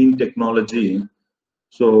promote clean technology.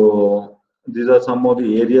 So these are some of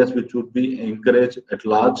the areas which would be encouraged at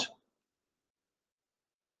large.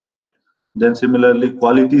 Then similarly,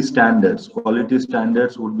 quality standards. Quality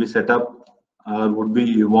standards would be set up or would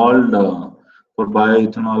be evolved for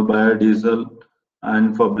bioethanol, biodiesel,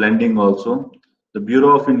 and for blending also. The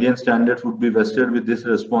Bureau of Indian Standards would be vested with this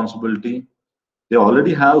responsibility. They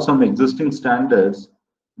already have some existing standards,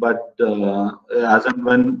 but as and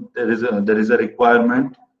when there is a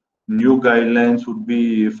requirement, new guidelines would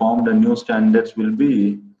be formed and new standards will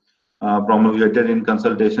be promulgated in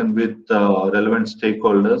consultation with relevant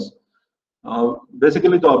stakeholders.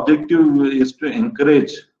 Basically, the objective is to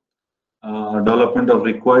encourage development of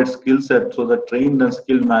required skill set so that trained and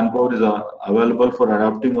skilled manpower is available for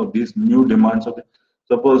adapting of these new demands. Of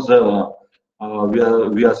suppose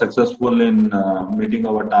we are successful in meeting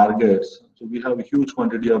our targets, so we have a huge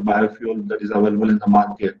quantity of biofuel that is available in the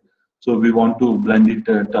market. So we want to blend it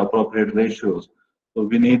at appropriate ratios. So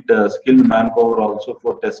we need skilled manpower also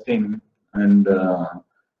for testing and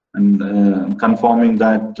confirming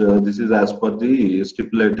that this is as per the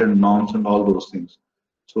stipulated norms and all those things.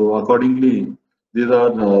 So accordingly, these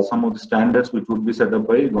are some of the standards which would be set up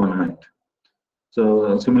by government.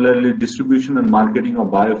 So similarly, distribution and marketing of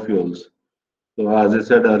biofuels. So as I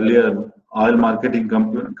said earlier, oil marketing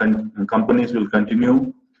companies will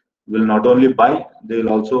not only buy, they will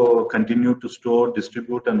also continue to store,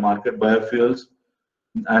 distribute and market biofuels,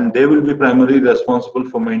 and they will be primarily responsible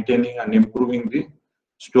for maintaining and improving the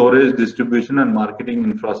storage, distribution and marketing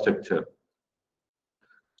infrastructure.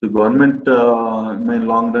 The government in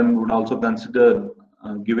long run would also consider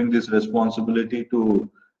giving this responsibility to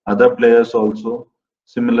other players also.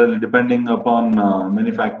 Similarly, depending upon many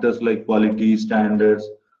factors like quality, standards,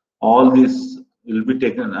 all these will be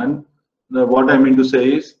taken. And what I mean to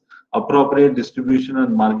say is appropriate distribution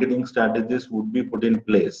and marketing strategies would be put in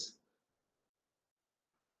place.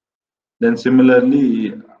 Then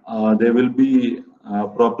similarly, there will be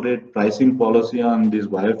appropriate pricing policy on these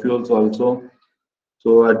biofuels also.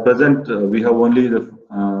 So at present, we have only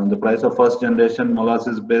the price of first generation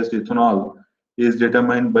molasses-based ethanol is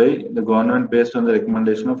determined by the government based on the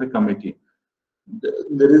recommendation of a committee.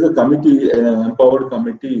 There is a committee, an empowered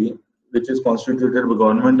committee, which is constituted by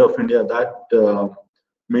Government of India that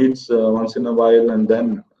meets once in a while, and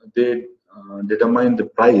then they determine the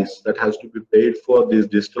price that has to be paid for these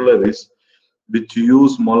distilleries which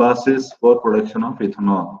use molasses for production of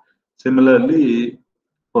ethanol. Similarly,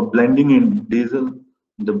 for blending in diesel,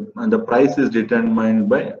 the price is determined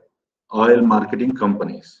by oil marketing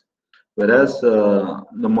companies, whereas the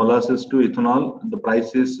molasses to ethanol, the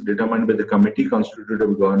price is determined by the committee constituted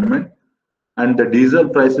of government, and the diesel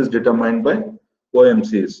price is determined by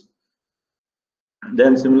OMCs.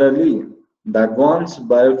 Then similarly, the advanced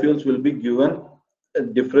biofuels will be given a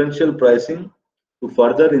differential pricing to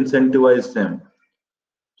further incentivize them.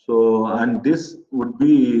 So, and this would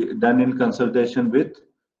be done in consultation with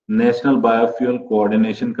National Biofuel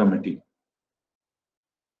Coordination Committee.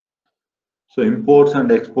 So imports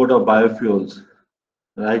and export of biofuels.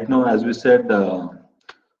 Right now, as we said in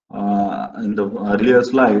the earlier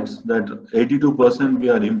slides, that 82% we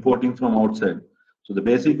are importing from outside. So the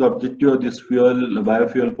basic objective of this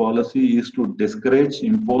biofuel policy is to discourage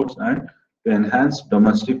imports and to enhance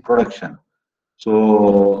domestic production.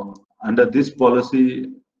 So under this policy,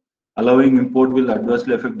 allowing import will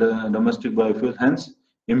adversely affect the domestic biofuels. Hence,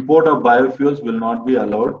 import of biofuels will not be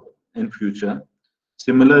allowed in future.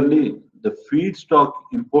 Similarly, the feedstock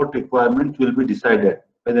import requirement will be decided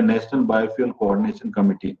by the National Biofuel Coordination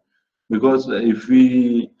Committee, because if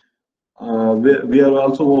we are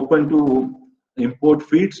also open to import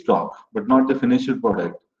feedstock, but not the finished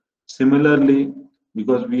product. Similarly,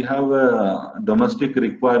 because we have a domestic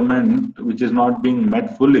requirement which is not being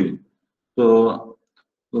met fully, so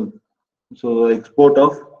export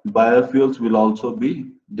of biofuels will also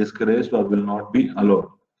be discouraged or will not be allowed.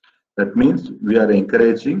 That means we are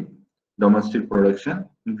encouraging domestic production,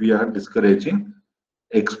 we are discouraging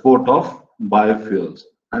export of biofuels,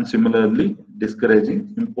 and similarly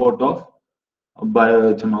discouraging import of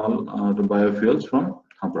bioethanol to biofuels from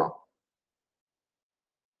abroad.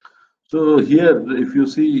 So here, if you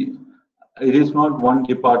see, it is not one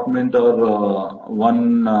department or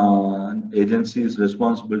one agency's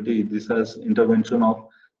responsibility. This has intervention of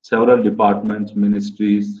several departments,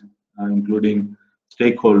 ministries, including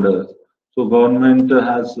stakeholders. So government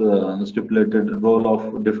has stipulated role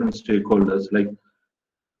of different stakeholders. Like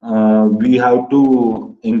we have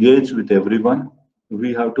to engage with everyone.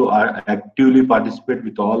 We have to actively participate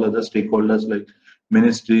with all other stakeholders like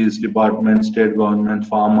ministries, departments, state governments,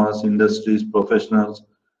 farmers, industries, professionals.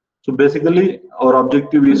 So basically, our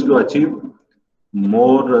objective is to achieve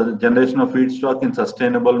more generation of feedstock in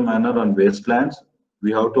sustainable manner on wastelands.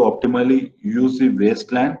 We have to optimally use the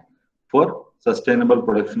wasteland for sustainable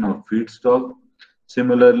production of feedstock.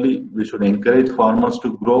 Similarly, we should encourage farmers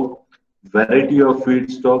to grow variety of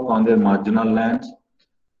feedstock on their marginal lands.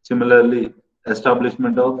 Similarly,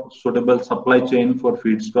 establishment of suitable supply chain for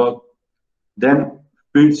feedstock. Then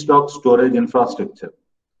feedstock storage infrastructure.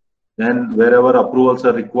 Then wherever approvals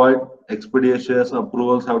are required, expeditious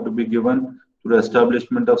approvals have to be given through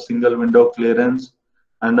establishment of single window clearance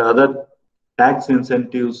and other tax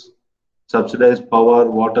incentives, subsidized power,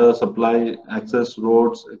 water supply, access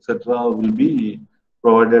roads, etc. will be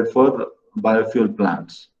provided for biofuel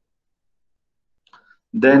plants.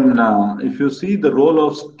 Then if you see the role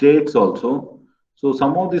of states also, so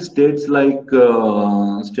some of the states like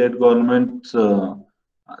state governments,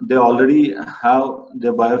 they already have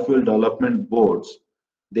their biofuel development boards.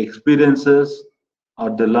 The experiences or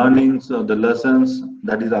the learnings or the lessons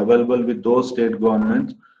that is available with those state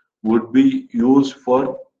governments would be used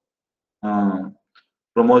for uh,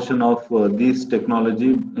 promotion of these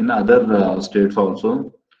technology in other states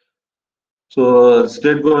also. So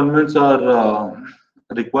state governments are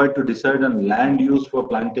required to decide on land use for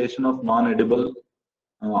plantation of non-edible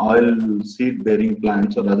oil seed bearing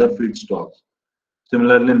plants or other feedstocks.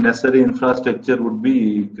 Similarly, necessary infrastructure would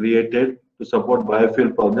be created to support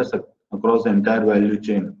biofuel projects across the entire value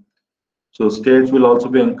chain. So states will also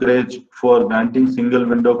be encouraged for granting single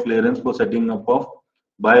window clearance for setting up of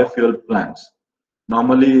biofuel plants.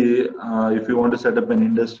 Normally, if you want to set up an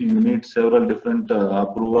industry, you need several different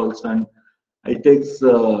approvals, and it takes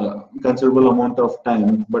considerable amount of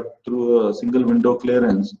time. But through a single window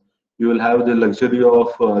clearance, you will have the luxury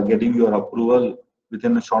of getting your approval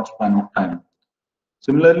within a short span of time.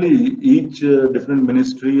 Similarly, each different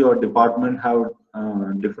ministry or department have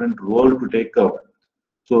different role to take up.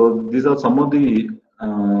 So these are some of the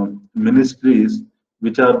ministries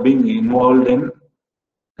which are being involved in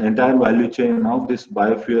entire value chain of this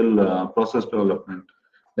biofuel process development.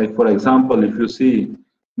 Like for example, if you see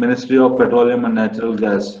Ministry of Petroleum and Natural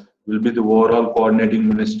Gas will be the overall coordinating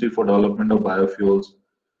ministry for development of biofuels.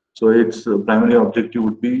 So its primary objective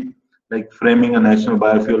would be like framing a national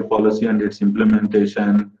biofuel policy and its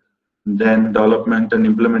implementation, then development and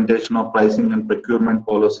implementation of pricing and procurement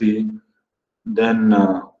policy. Then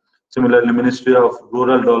similarly, Ministry of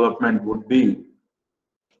Rural Development would be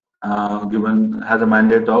given has a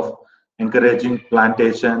mandate of encouraging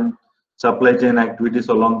plantation, supply chain activities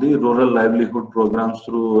along the rural livelihood programs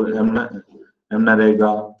through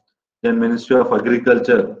MNREGA. Then Ministry of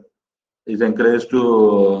Agriculture is encouraged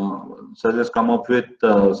to suggest come up with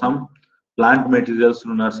some plant materials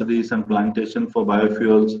through nurseries and plantation for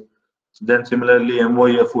biofuels. Then similarly,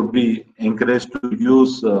 MoEF would be encouraged to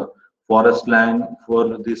use forest land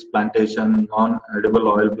for this plantation, non-edible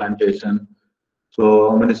oil plantation.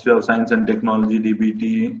 So Ministry of Science and Technology,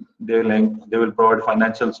 DBT, they will provide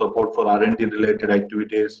financial support for R&D related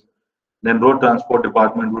activities. Then Road Transport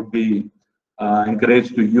Department would be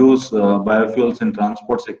encouraged to use biofuels in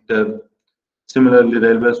transport sector. Similarly,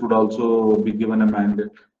 railways would also be given a mandate.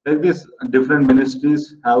 Like this, different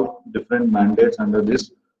ministries have different mandates under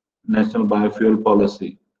this national biofuel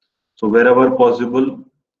policy. So wherever possible,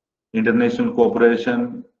 international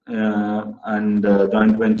cooperation and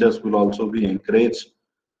joint ventures will also be encouraged.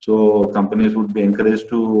 So companies would be encouraged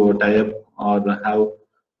to tie up or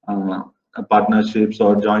have partnerships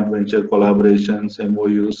or joint venture collaborations,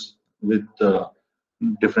 MOUs with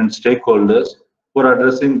different stakeholders for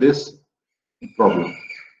addressing this problem.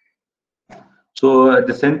 So at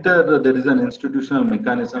the center, there is an institutional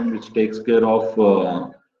mechanism which takes care of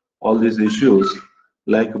all these issues,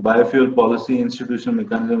 like biofuel policy institutional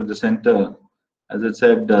mechanism at the center. As I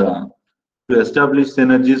said, to establish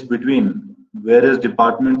synergies between various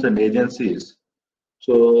departments and agencies.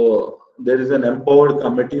 So there is an empowered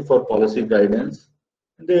committee for policy guidance.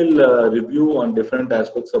 They'll review on different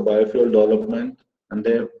aspects of biofuel development, and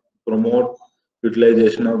they promote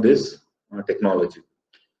utilization of this technology.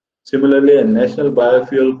 Similarly, a National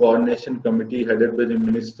Biofuel Coordination Committee headed by the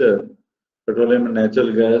Minister, Petroleum and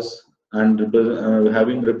Natural Gas, and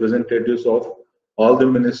having representatives of all the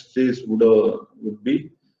ministries would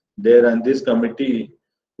be there, and this committee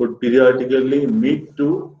would periodically meet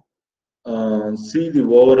to see the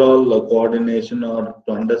overall coordination or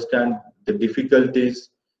to understand the difficulties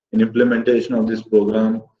in implementation of this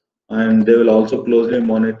program, and they will also closely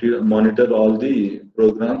monitor all the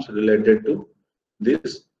programs related to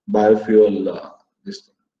this biofuel this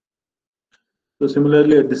thing. So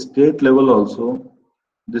similarly at the state level also,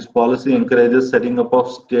 this policy encourages setting up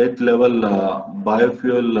of state level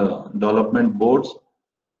biofuel development boards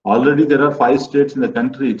Already there are 5 states in the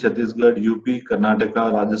country, Chhattisgarh, UP,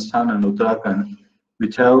 Karnataka, Rajasthan and Uttarakhand,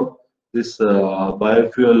 which have this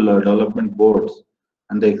biofuel development boards,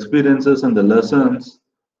 and the experiences and the lessons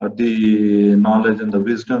or the knowledge and the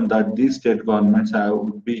wisdom that these state governments have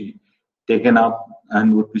would be taken up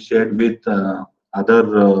and would be shared with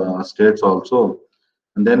other states also.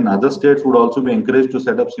 And then other states would also be encouraged to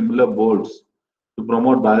set up similar boards to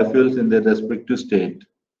promote biofuels in their respective state.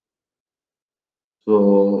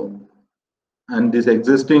 So, and these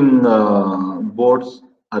existing boards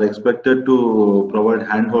are expected to provide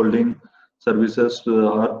hand-holding services to,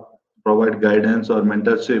 or provide guidance or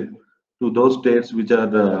mentorship to those states which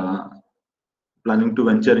are planning to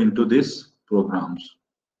venture into these programs.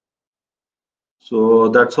 So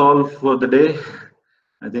that's all for the day.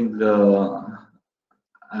 I think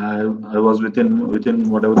I was within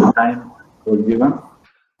whatever the time was given.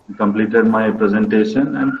 Completed my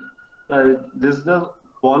presentation, and this is the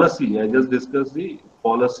policy. I just discussed the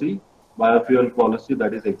policy, biofuel policy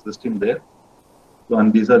that is existing there. So,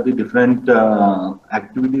 and these are the different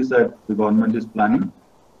activities that the government is planning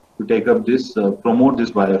to take up this, promote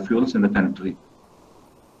these biofuels in the country.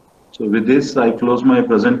 So with this, I close my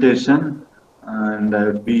presentation, and I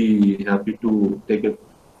would be happy to take a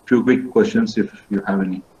few quick questions if you have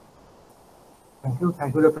any. Thank you,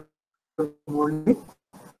 Dr. Murali.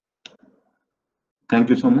 Thank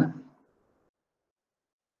you so much.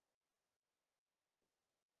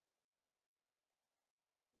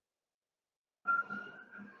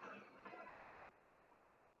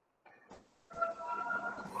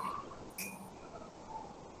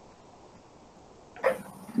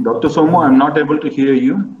 Dr. Somo, I'm not able to hear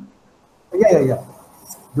you. Yeah.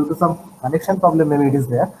 Due to some connection problem, maybe it is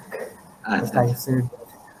there. Just I said,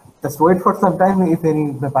 just wait for some time if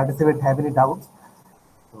the participant have any doubts.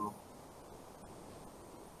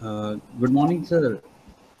 Good morning, sir.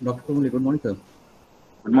 Dr. Murali, good morning, sir.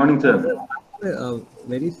 Good morning, sir. A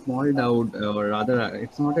very small doubt, or rather,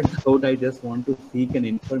 it's not a doubt. I just want to seek an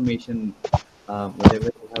information. Whatever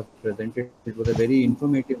you have presented, it was a very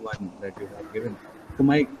informative one that you have given. So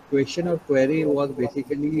my question or query was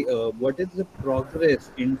basically, what is the progress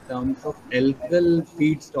in terms of algal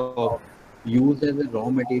feedstock used as a raw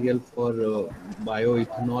material for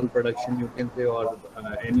bioethanol production, you can say, or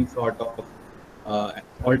any sort of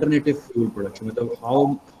alternative fuel production?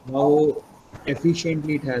 How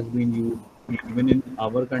efficiently it has been used, even in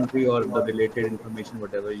our country, or the related information,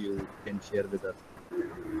 whatever you can share with us.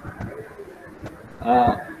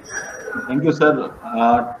 Thank you,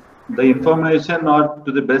 sir. The information, or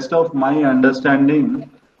to the best of my understanding,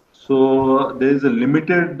 so there is a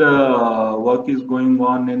limited work is going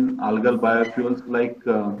on in algal biofuels. Like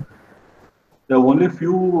there are only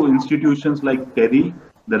few institutions like TERI,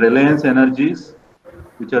 the Reliance Energies,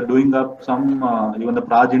 which are doing up some, even the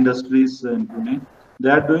Praj Industries in Pune, they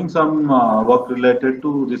are doing some work related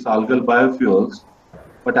to this algal biofuels,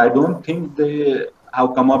 but I don't think they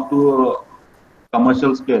have come up to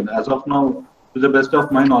commercial scale. As of now, to the best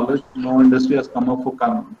of my knowledge, no industry has come up for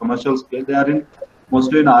commercial scale. They are in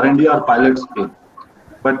mostly in R&D or pilot scale,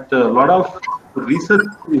 but a lot of research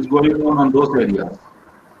is going on those areas.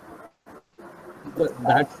 So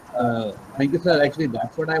that's thank you, sir. Actually,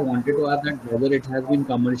 that's what I wanted to ask, that whether it has been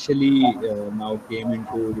commercially now came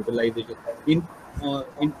into utilization in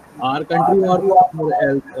our country or somewhere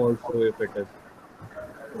else also, if it is.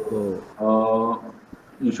 So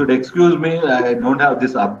you should excuse me. I don't have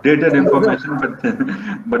this updated information,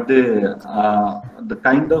 but the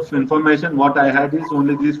kind of information what I had is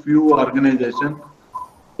only these few organizations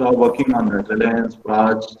who are working on that: Reliance,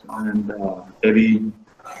 Praj, and TERI,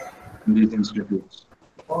 these institutes.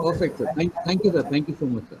 Perfect, sir. Thank you, sir. Thank you so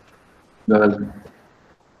much, sir. Welcome.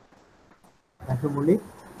 Thank you, Murali.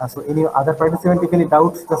 So, any other participant, if any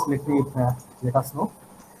doubts, just let us know.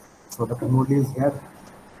 So, Dr. Murali is here.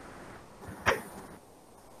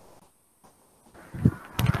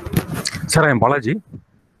 Sir, I am Balaji.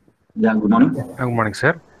 Yeah, good morning. Good morning,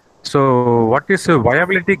 sir. So, what is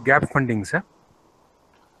viability gap funding, sir?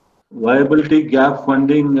 Viability gap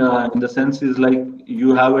funding, in the sense, is like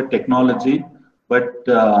you have a technology, but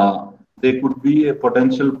there could be a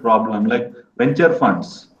potential problem, like venture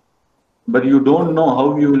funds, but you don't know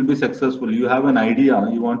how you will be successful. You have an idea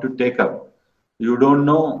you want to take up. You don't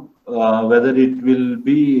know whether it will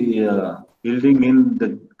be yielding in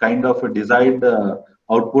the kind of a desired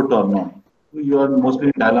output or not. You are mostly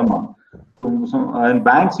in dilemma. And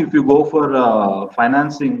banks, if you go for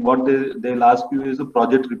financing, what they'll ask you is a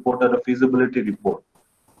project report or a feasibility report.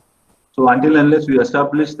 So until unless you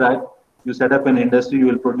establish that, you set up an industry, you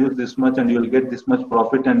will produce this much and you will get this much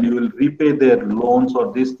profit and you will repay their loans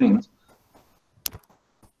or these things.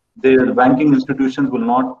 the banking institutions will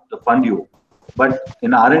not fund you. But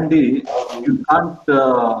in R&D, you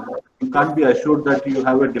can't be assured that you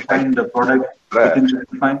have a defined product within the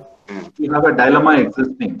defined. You have a dilemma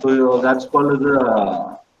existing. So that's called as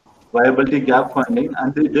a viability gap funding.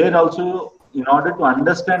 And there also, in order to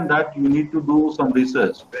understand that, you need to do some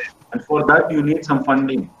research, and for that you need some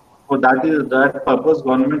funding. For that purpose,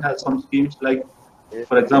 government has some schemes like,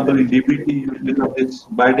 for example, in DBT, you pick up this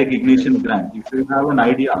biotech ignition grant. If you have an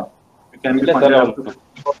idea, you can be funded up to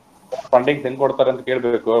funding ಹೆಂಗ್ ಕೊಡ್ತಾರೆ ಅಂತ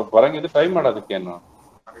ಕೇಳ್ಬೇಕು. ಬರಂಗಿದ್ರೆ try ಮಾಡೋದಕ್ಕೇನು.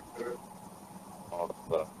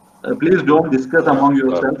 Please don't discuss among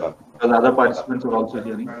yourself because other participants are also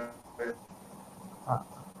hearing.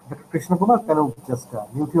 Krishna Kumar, can you just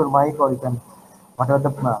mute your mic, or you can, whatever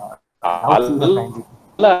the doubts you are finding.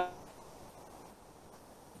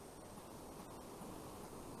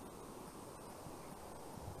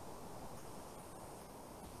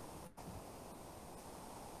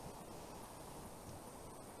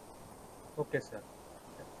 Okay, sir.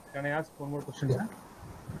 Can I ask one more question, sir?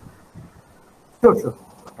 Sure.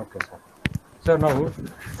 Okay, sir. So now,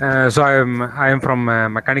 so I am from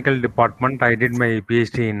mechanical department. I did my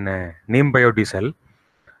PhD in neem biodiesel.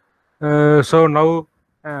 So now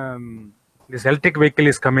this electric vehicle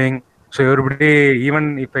is coming. So everybody, even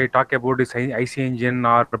if I talk about this IC engine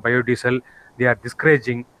or biodiesel, they are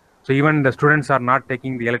discouraging. So even the students are not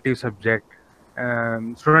taking the elective subject.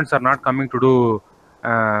 Students are not coming to do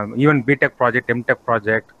even BTech project, MTech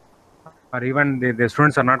project, or even the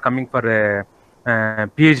students are not coming for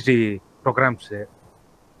PhD programs.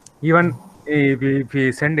 Even if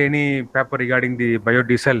we send any paper regarding the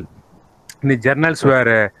biodiesel, the journals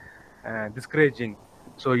were discouraging.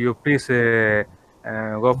 So you please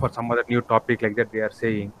go for some other new topic like that, they are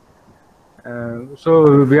saying. So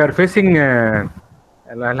we are facing a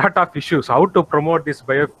lot of issues. How to promote this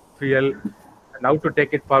biofuel and how to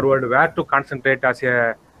take it forward, where to concentrate as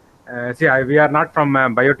a we are not from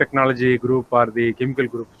biotechnology group or the chemical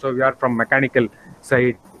group, so we are from mechanical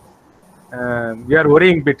side. We are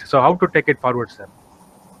worrying a bit. So how to take it forward, sir?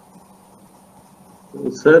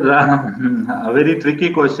 Sir, a very tricky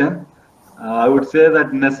question. I would say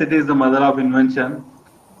that necessity is the mother of invention,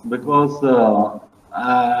 because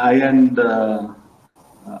I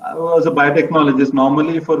was a biotechnologist.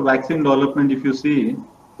 Normally for vaccine development, if you see,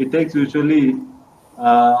 it takes usually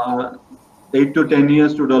 8 to 10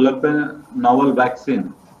 years to develop a novel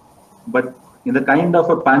vaccine. But in the kind of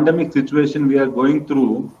a pandemic situation we are going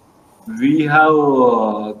through, we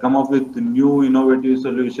have come up with new innovative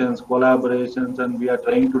solutions, collaborations, and we are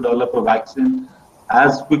trying to develop a vaccine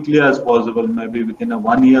as quickly as possible, maybe within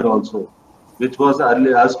 1 year also, which was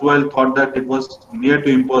early as well thought that it was near to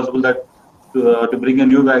impossible, that to bring a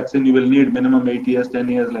new vaccine you will need minimum 8 years, 10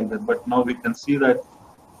 years like that. But now we can see that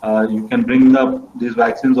you can bring up these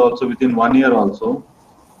vaccines also within 1 year also.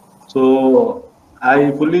 So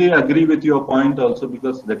I fully agree with your point also,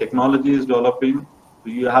 because the technology is developing.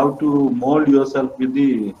 You have to mold yourself with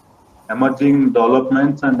the emerging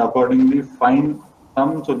developments and accordingly find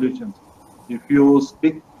some solutions. If you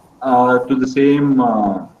stick to the same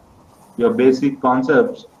your basic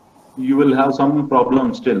concepts, you will have some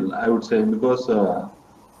problems still, I would say, because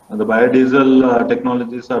the biodiesel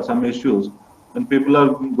technologies are some issues. When people are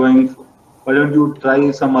going, why don't you try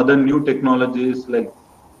some other new technologies like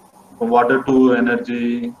from water to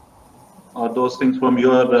energy, or those things from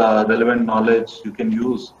your relevant knowledge you can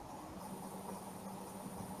use.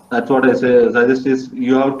 That's what I say. Suggest is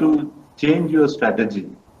you have to change your strategy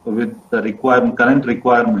with the current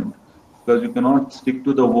requirement, because you cannot stick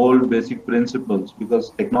to the old basic principles,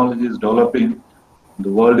 because technology is developing, the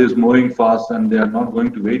world is moving fast, and they are not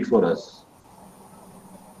going to wait for us.